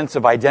deepest sense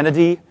of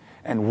identity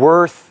and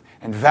worth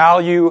and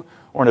value,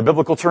 or in a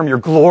biblical term, your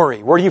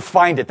glory. Where do you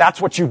find it?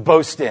 That's what you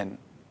boast in.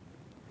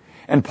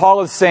 And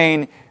Paul is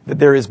saying that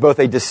there is both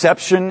a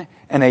deception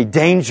and a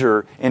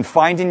danger in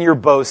finding your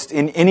boast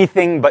in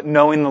anything but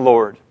knowing the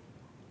Lord.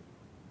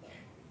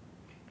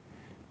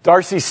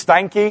 Darcy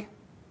Steinke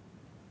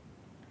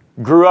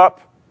grew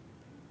up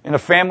in a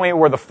family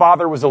where the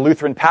father was a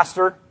Lutheran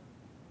pastor.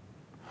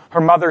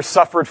 Her mother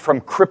suffered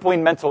from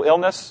crippling mental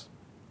illness.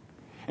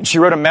 And she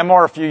wrote a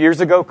memoir a few years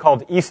ago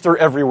called Easter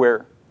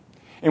Everywhere,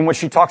 in which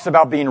she talks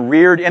about being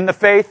reared in the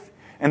faith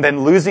and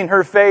then losing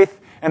her faith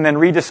and then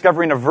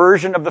rediscovering a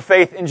version of the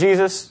faith in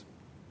Jesus.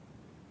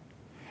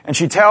 And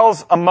she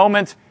tells a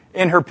moment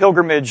in her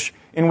pilgrimage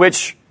in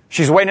which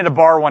she's waiting at a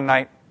bar one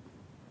night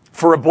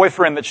for a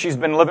boyfriend that she's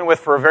been living with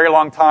for a very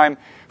long time,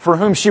 for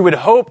whom she would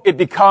hope it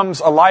becomes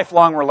a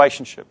lifelong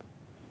relationship.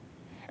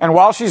 And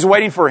while she's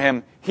waiting for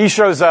him, he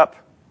shows up.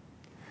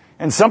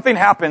 And something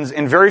happens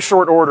in very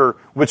short order,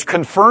 which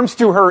confirms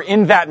to her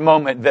in that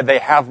moment that they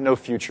have no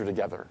future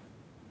together.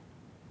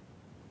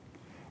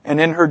 And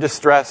in her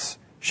distress,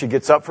 she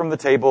gets up from the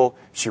table,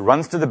 she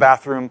runs to the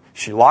bathroom,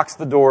 she locks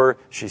the door,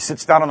 she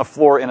sits down on the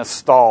floor in a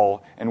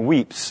stall and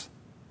weeps.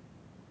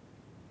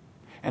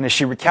 And as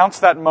she recounts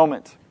that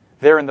moment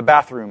there in the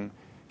bathroom,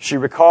 she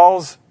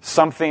recalls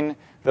something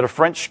that a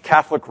French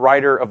Catholic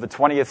writer of the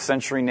 20th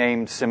century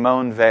named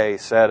Simone Weil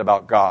said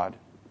about God.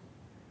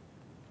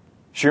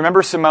 She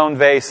remembers Simone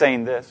Weil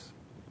saying this: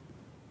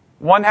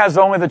 "One has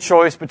only the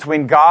choice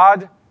between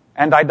God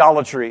and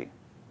idolatry.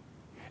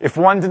 If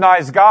one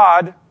denies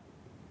God,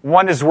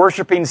 one is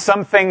worshiping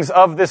some things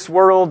of this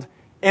world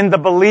in the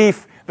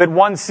belief that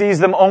one sees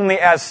them only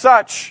as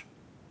such,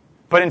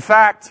 but in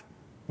fact,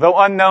 though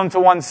unknown to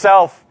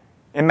oneself,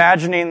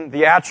 imagining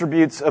the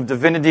attributes of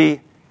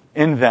divinity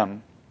in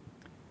them."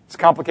 It's a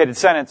complicated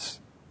sentence.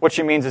 What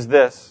she means is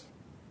this: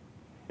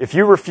 if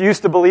you refuse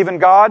to believe in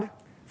God,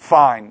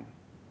 fine.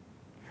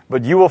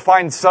 But you will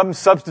find some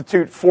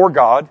substitute for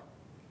God.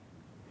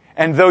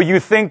 And though you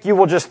think you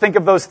will just think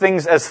of those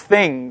things as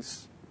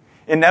things,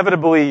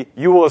 inevitably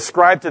you will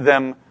ascribe to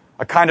them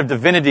a kind of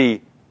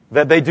divinity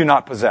that they do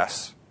not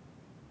possess.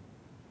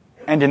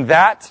 And in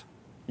that,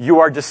 you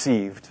are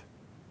deceived.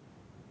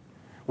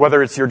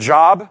 Whether it's your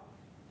job,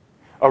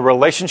 a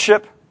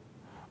relationship,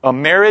 a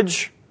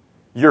marriage,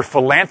 your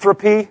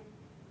philanthropy,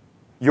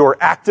 your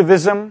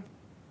activism,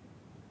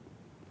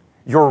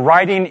 your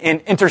writing in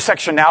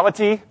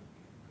intersectionality,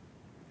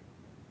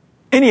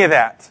 any of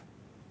that.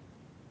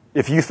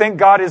 If you think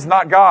God is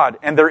not God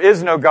and there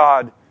is no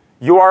God,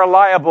 you are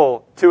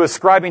liable to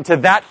ascribing to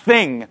that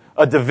thing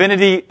a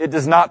divinity it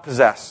does not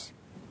possess.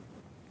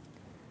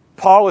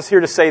 Paul is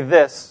here to say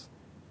this: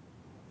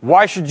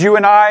 why should you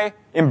and I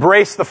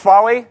embrace the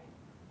folly?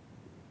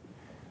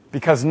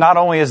 Because not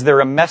only is there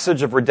a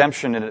message of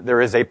redemption in it,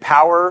 there is a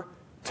power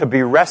to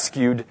be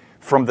rescued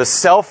from the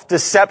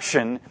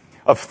self-deception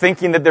of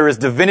thinking that there is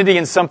divinity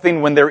in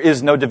something when there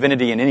is no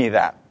divinity in any of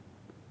that.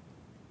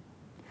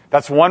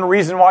 That's one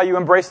reason why you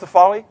embrace the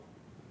folly,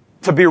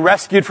 to be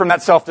rescued from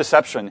that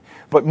self-deception.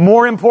 But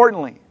more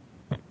importantly,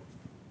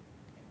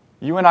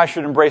 you and I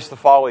should embrace the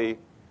folly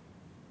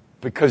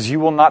because you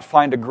will not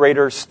find a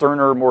greater,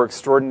 sterner, more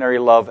extraordinary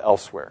love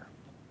elsewhere.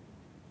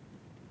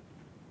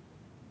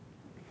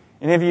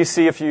 Any of you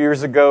see a few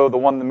years ago the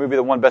movie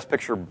that won Best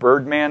Picture,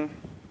 Birdman?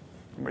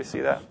 Anybody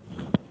see that?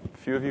 A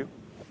few of you?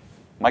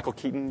 Michael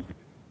Keaton.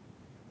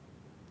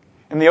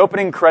 In the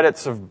opening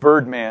credits of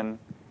Birdman,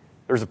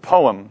 there's a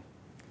poem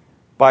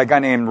by a guy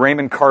named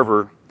Raymond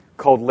Carver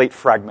called Late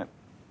Fragment,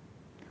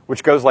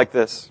 which goes like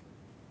this: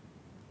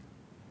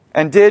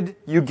 "And did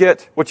you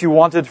get what you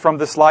wanted from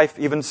this life?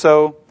 Even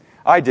so,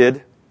 I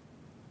did.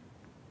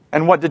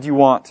 And what did you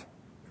want?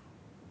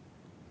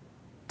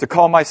 To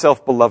call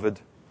myself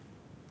beloved.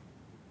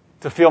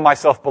 To feel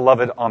myself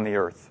beloved on the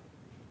earth."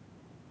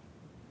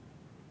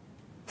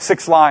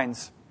 6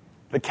 lines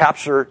that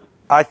capture,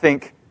 I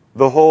think,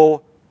 the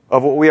whole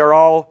of what we are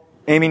all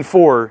aiming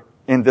for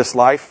in this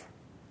life.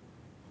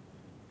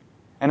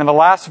 And in the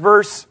last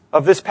verse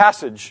of this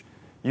passage,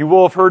 you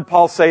will have heard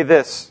Paul say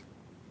this: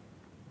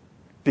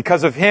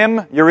 "Because of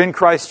him, you're in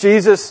Christ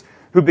Jesus,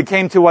 who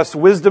became to us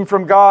wisdom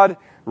from God,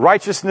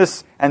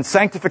 righteousness and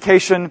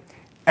sanctification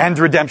and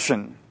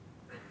redemption."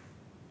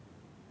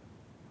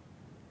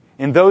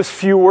 In those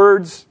few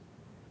words,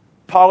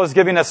 Paul is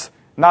giving us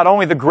not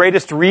only the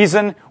greatest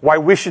reason why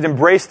we should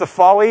embrace the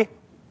folly,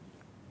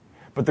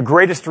 but the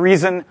greatest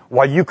reason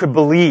why you could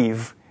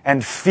believe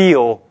and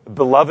feel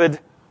beloved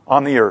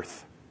on the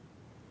earth.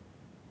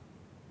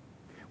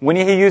 When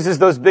he uses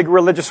those big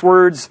religious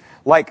words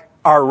like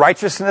our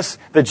righteousness,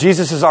 that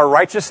Jesus is our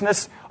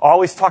righteousness,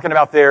 all he's talking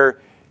about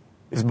there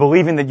is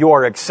believing that you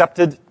are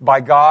accepted by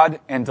God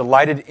and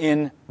delighted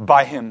in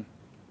by him.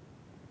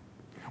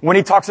 When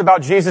he talks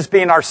about Jesus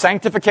being our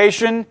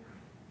sanctification,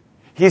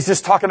 he's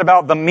just talking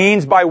about the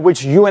means by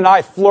which you and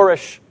I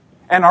flourish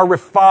and are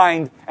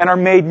refined and are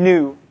made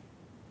new.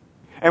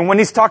 And when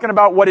he's talking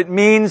about what it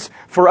means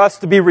for us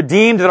to be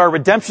redeemed, that our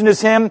redemption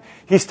is him,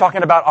 he's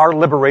talking about our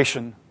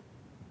liberation.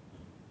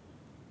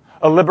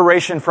 A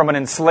liberation from an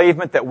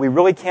enslavement that we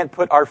really can't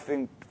put our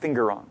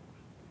finger on.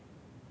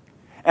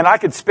 And I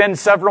could spend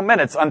several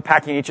minutes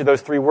unpacking each of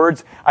those 3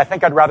 words. I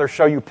think I'd rather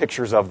show you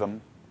pictures of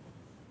them.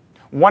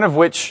 One of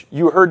which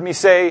you heard me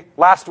say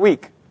last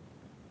week,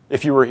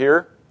 if you were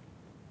here.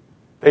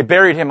 They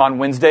buried him on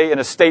Wednesday in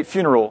a state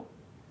funeral.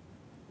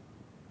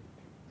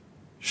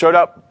 Showed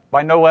up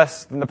by no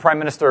less than the Prime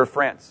Minister of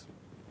France.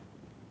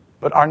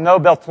 But Arnaud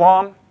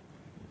Beltrame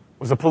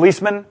was a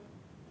policeman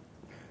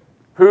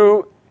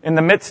who, in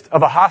the midst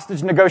of a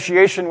hostage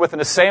negotiation with an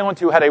assailant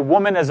who had a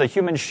woman as a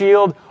human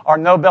shield,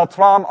 Arnaud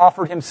Beltrame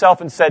offered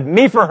himself and said,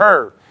 "Me for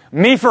her,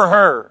 me for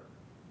her."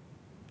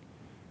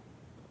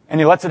 And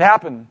he lets it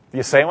happen, the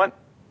assailant.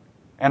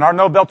 And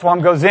Arnaud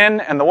Beltrame goes in,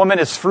 and the woman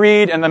is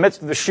freed. In the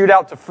midst of the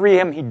shootout to free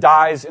him, he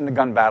dies in the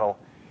gun battle.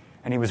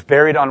 And he was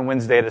buried on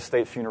Wednesday at a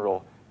state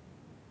funeral.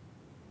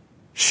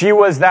 She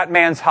was that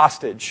man's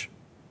hostage.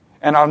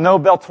 And Arnaud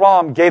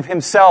Beltrame gave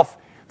himself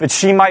that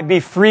she might be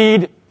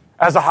freed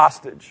as a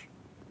hostage.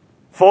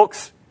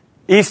 Folks,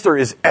 Easter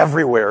is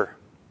everywhere.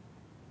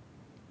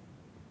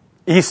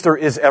 Easter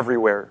is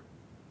everywhere.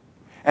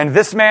 And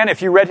this man,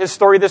 if you read his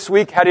story this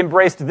week, had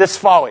embraced this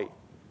folly.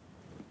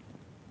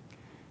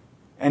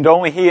 And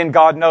only he and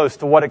God knows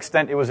to what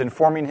extent it was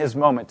informing his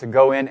moment to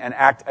go in and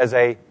act as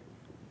a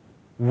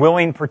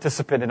willing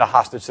participant in a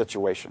hostage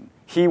situation.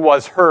 He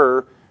was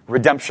her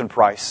redemption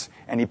price,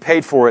 and he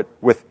paid for it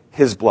with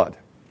his blood.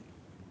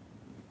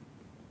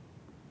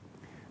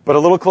 But a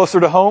little closer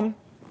to home,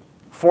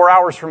 4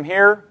 hours from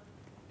here,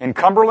 in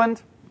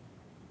Cumberland,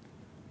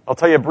 I'll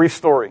tell you a brief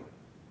story.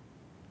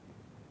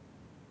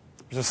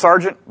 There's a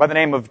sergeant by the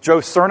name of Joe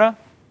Cerna,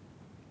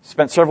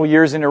 spent several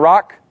years in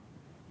Iraq,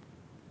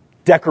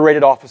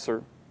 decorated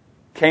officer,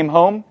 came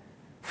home,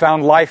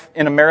 found life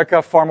in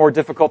America far more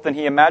difficult than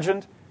he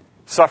imagined,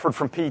 suffered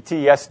from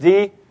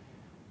PTSD,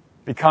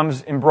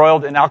 becomes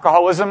embroiled in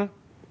alcoholism,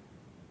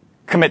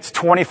 commits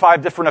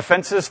 25 different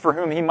offenses for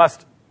whom he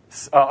must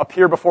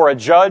appear before a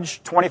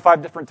judge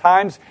 25 different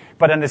times.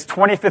 But in his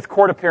 25th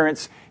court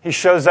appearance, he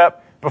shows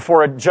up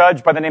before a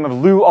judge by the name of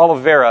Lou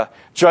Oliveira,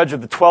 judge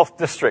of the 12th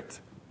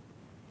District.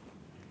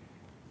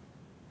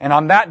 And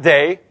on that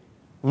day,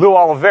 Lou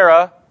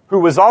Oliveira, who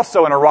was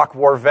also an Iraq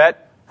War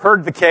vet,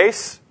 heard the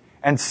case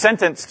and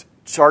sentenced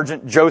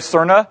Sergeant Joe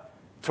Cerna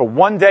to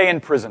 1 day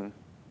in prison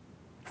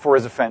for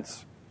his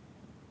offense.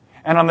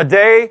 And on the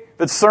day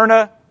that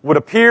Cerna would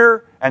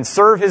appear and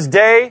serve his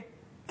day,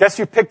 guess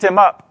who picked him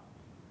up?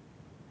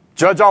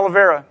 Judge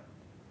Oliveira.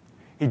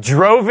 He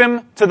drove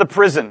him to the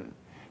prison.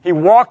 He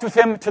walked with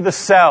him to the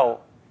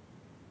cell.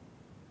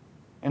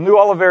 And Lou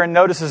Oliveira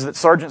notices that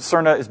Sergeant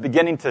Cerna is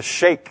beginning to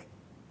shake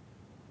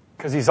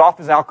because he's off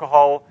his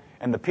alcohol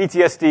and the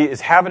PTSD is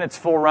having its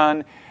full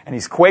run, and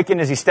he's quaking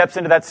as he steps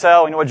into that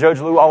cell. You know what Judge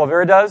Lou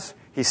Oliveira does?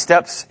 He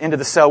steps into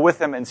the cell with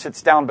him and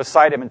sits down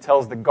beside him and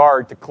tells the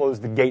guard to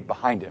close the gate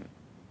behind him.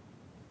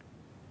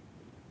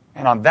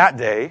 And on that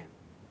day,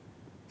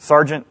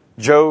 Sergeant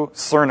Joe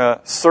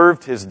Cerna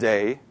served his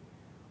day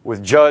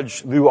with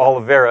Judge Lou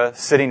Oliveira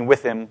sitting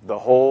with him the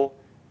whole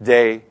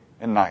day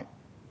and night.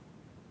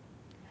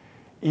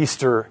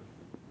 Easter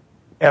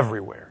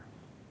everywhere.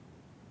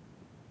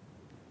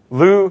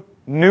 Lou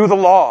knew the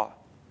law.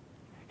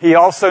 He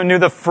also knew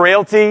the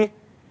frailty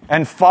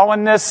and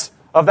fallenness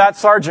of that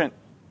sergeant.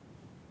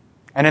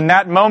 And in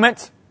that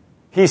moment,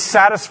 he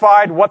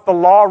satisfied what the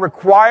law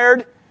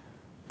required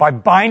by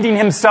binding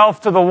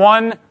himself to the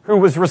one who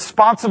was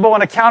responsible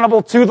and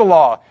accountable to the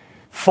law.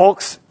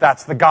 Folks,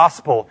 that's the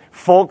gospel.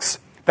 Folks,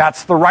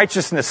 that's the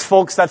righteousness.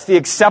 Folks, that's the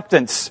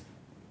acceptance.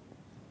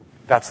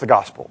 That's the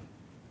gospel.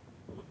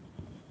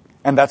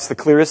 And that's the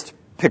clearest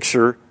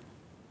picture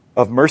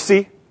of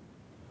mercy,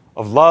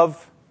 of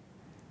love,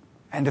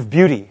 and of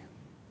beauty.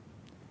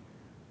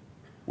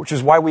 Which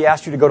is why we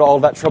asked you to go to all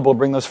that trouble to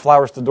bring those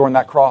flowers to adorn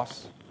that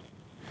cross.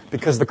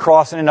 Because the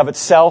cross in and of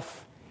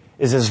itself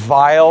is as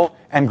vile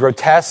and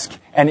grotesque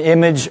an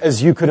image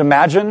as you could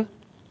imagine.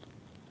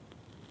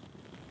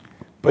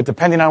 But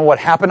depending on what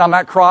happened on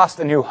that cross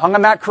and who hung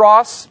on that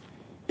cross,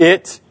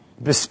 it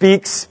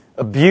bespeaks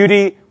a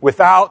beauty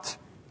without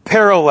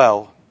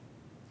parallel.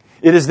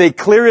 It is the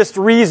clearest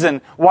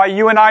reason why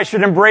you and I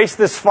should embrace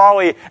this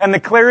folly, and the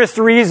clearest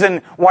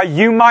reason why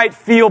you might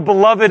feel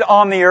beloved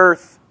on the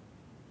earth.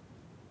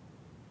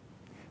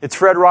 It's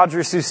Fred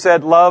Rogers who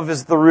said, love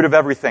is the root of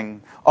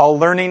everything. All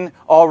learning,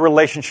 all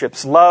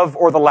relationships. Love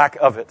or the lack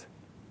of it.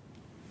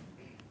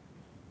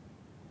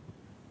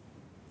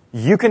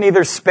 You can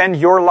either spend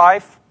your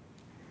life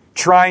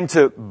trying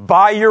to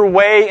buy your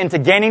way into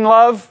gaining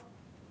love,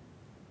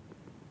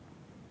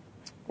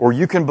 or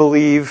you can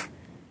believe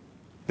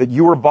that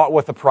you were bought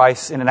with a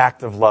price in an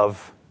act of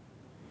love.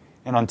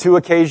 And on 2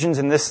 occasions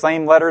in this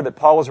same letter that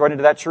Paul was writing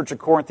to that church at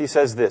Corinth, he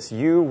says this: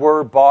 you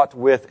were bought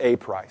with a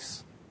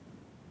price.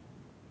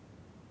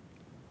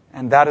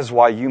 And that is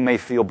why you may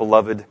feel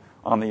beloved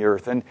on the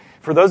earth. And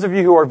for those of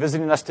you who are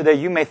visiting us today,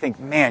 you may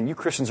think, man, you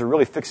Christians are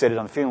really fixated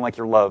on feeling like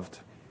you're loved.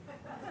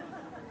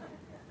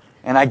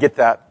 And I get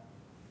that.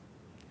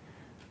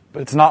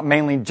 But it's not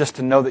mainly just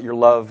to know that you're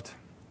loved.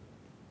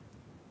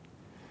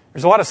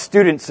 There's a lot of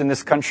students in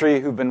this country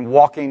who've been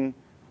walking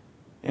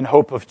in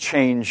hope of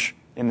change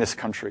in this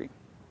country.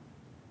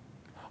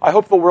 I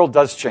hope the world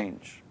does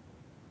change.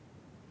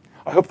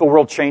 I hope the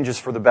world changes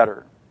for the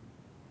better.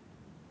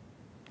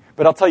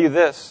 But I'll tell you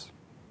this.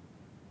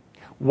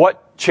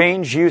 What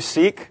change you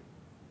seek,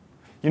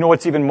 you know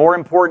what's even more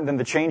important than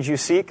the change you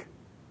seek?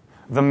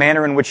 The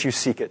manner in which you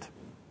seek it.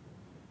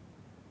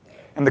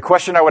 And the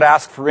question I would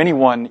ask for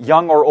anyone,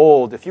 young or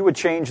old, if you would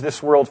change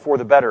this world for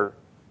the better,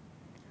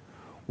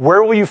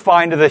 where will you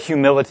find the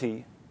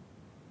humility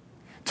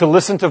to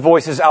listen to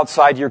voices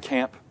outside your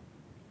camp?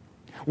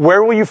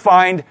 Where will you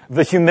find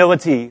the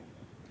humility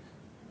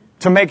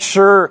to make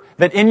sure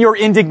that in your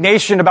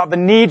indignation about the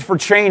need for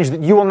change,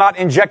 that you will not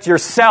inject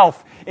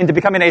yourself into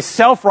becoming a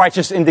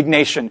self-righteous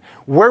indignation.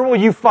 Where will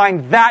you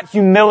find that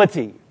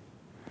humility?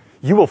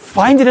 You will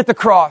find it at the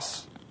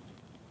cross,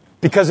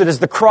 because it is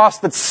the cross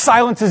that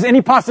silences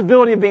any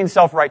possibility of being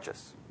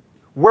self-righteous.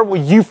 Where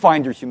will you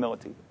find your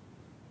humility?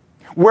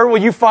 Where will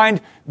you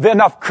find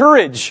enough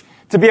courage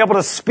to be able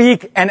to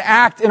speak and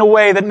act in a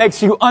way that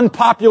makes you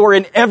unpopular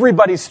in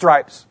everybody's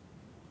stripes?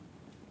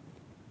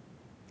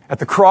 At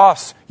the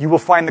cross, you will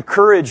find the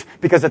courage,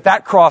 because at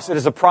that cross it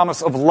is a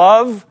promise of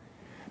love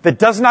that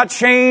does not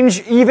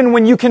change even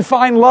when you can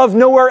find love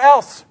nowhere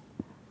else.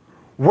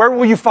 Where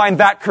will you find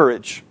that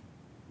courage?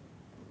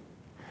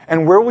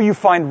 And where will you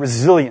find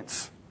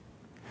resilience?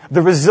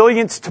 The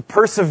resilience to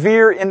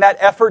persevere in that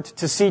effort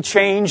to see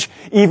change,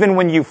 even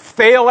when you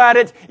fail at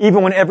it,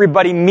 even when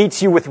everybody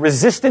meets you with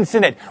resistance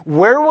in it.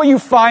 Where will you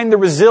find the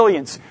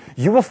resilience?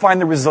 You will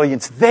find the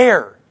resilience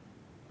there.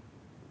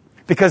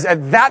 Because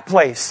at that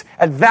place,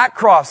 at that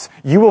cross,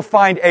 you will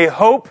find a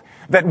hope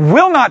that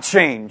will not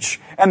change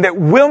and that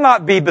will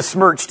not be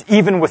besmirched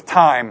even with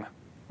time.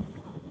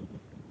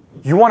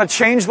 You want to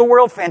change the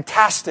world?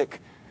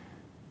 Fantastic.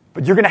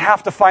 But you're going to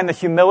have to find the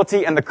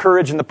humility and the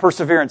courage and the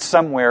perseverance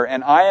somewhere,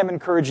 and I am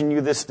encouraging you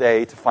this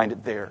day to find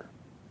it there.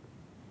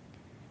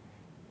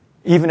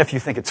 Even if you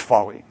think it's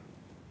folly.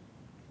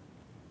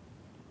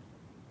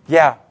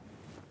 Yeah,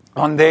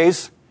 on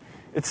days,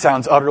 it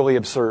sounds utterly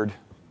absurd.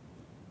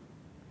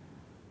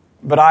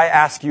 But I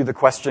ask you the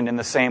question in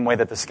the same way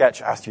that the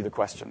sketch asked you the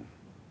question.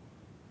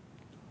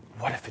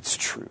 What if it's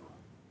true?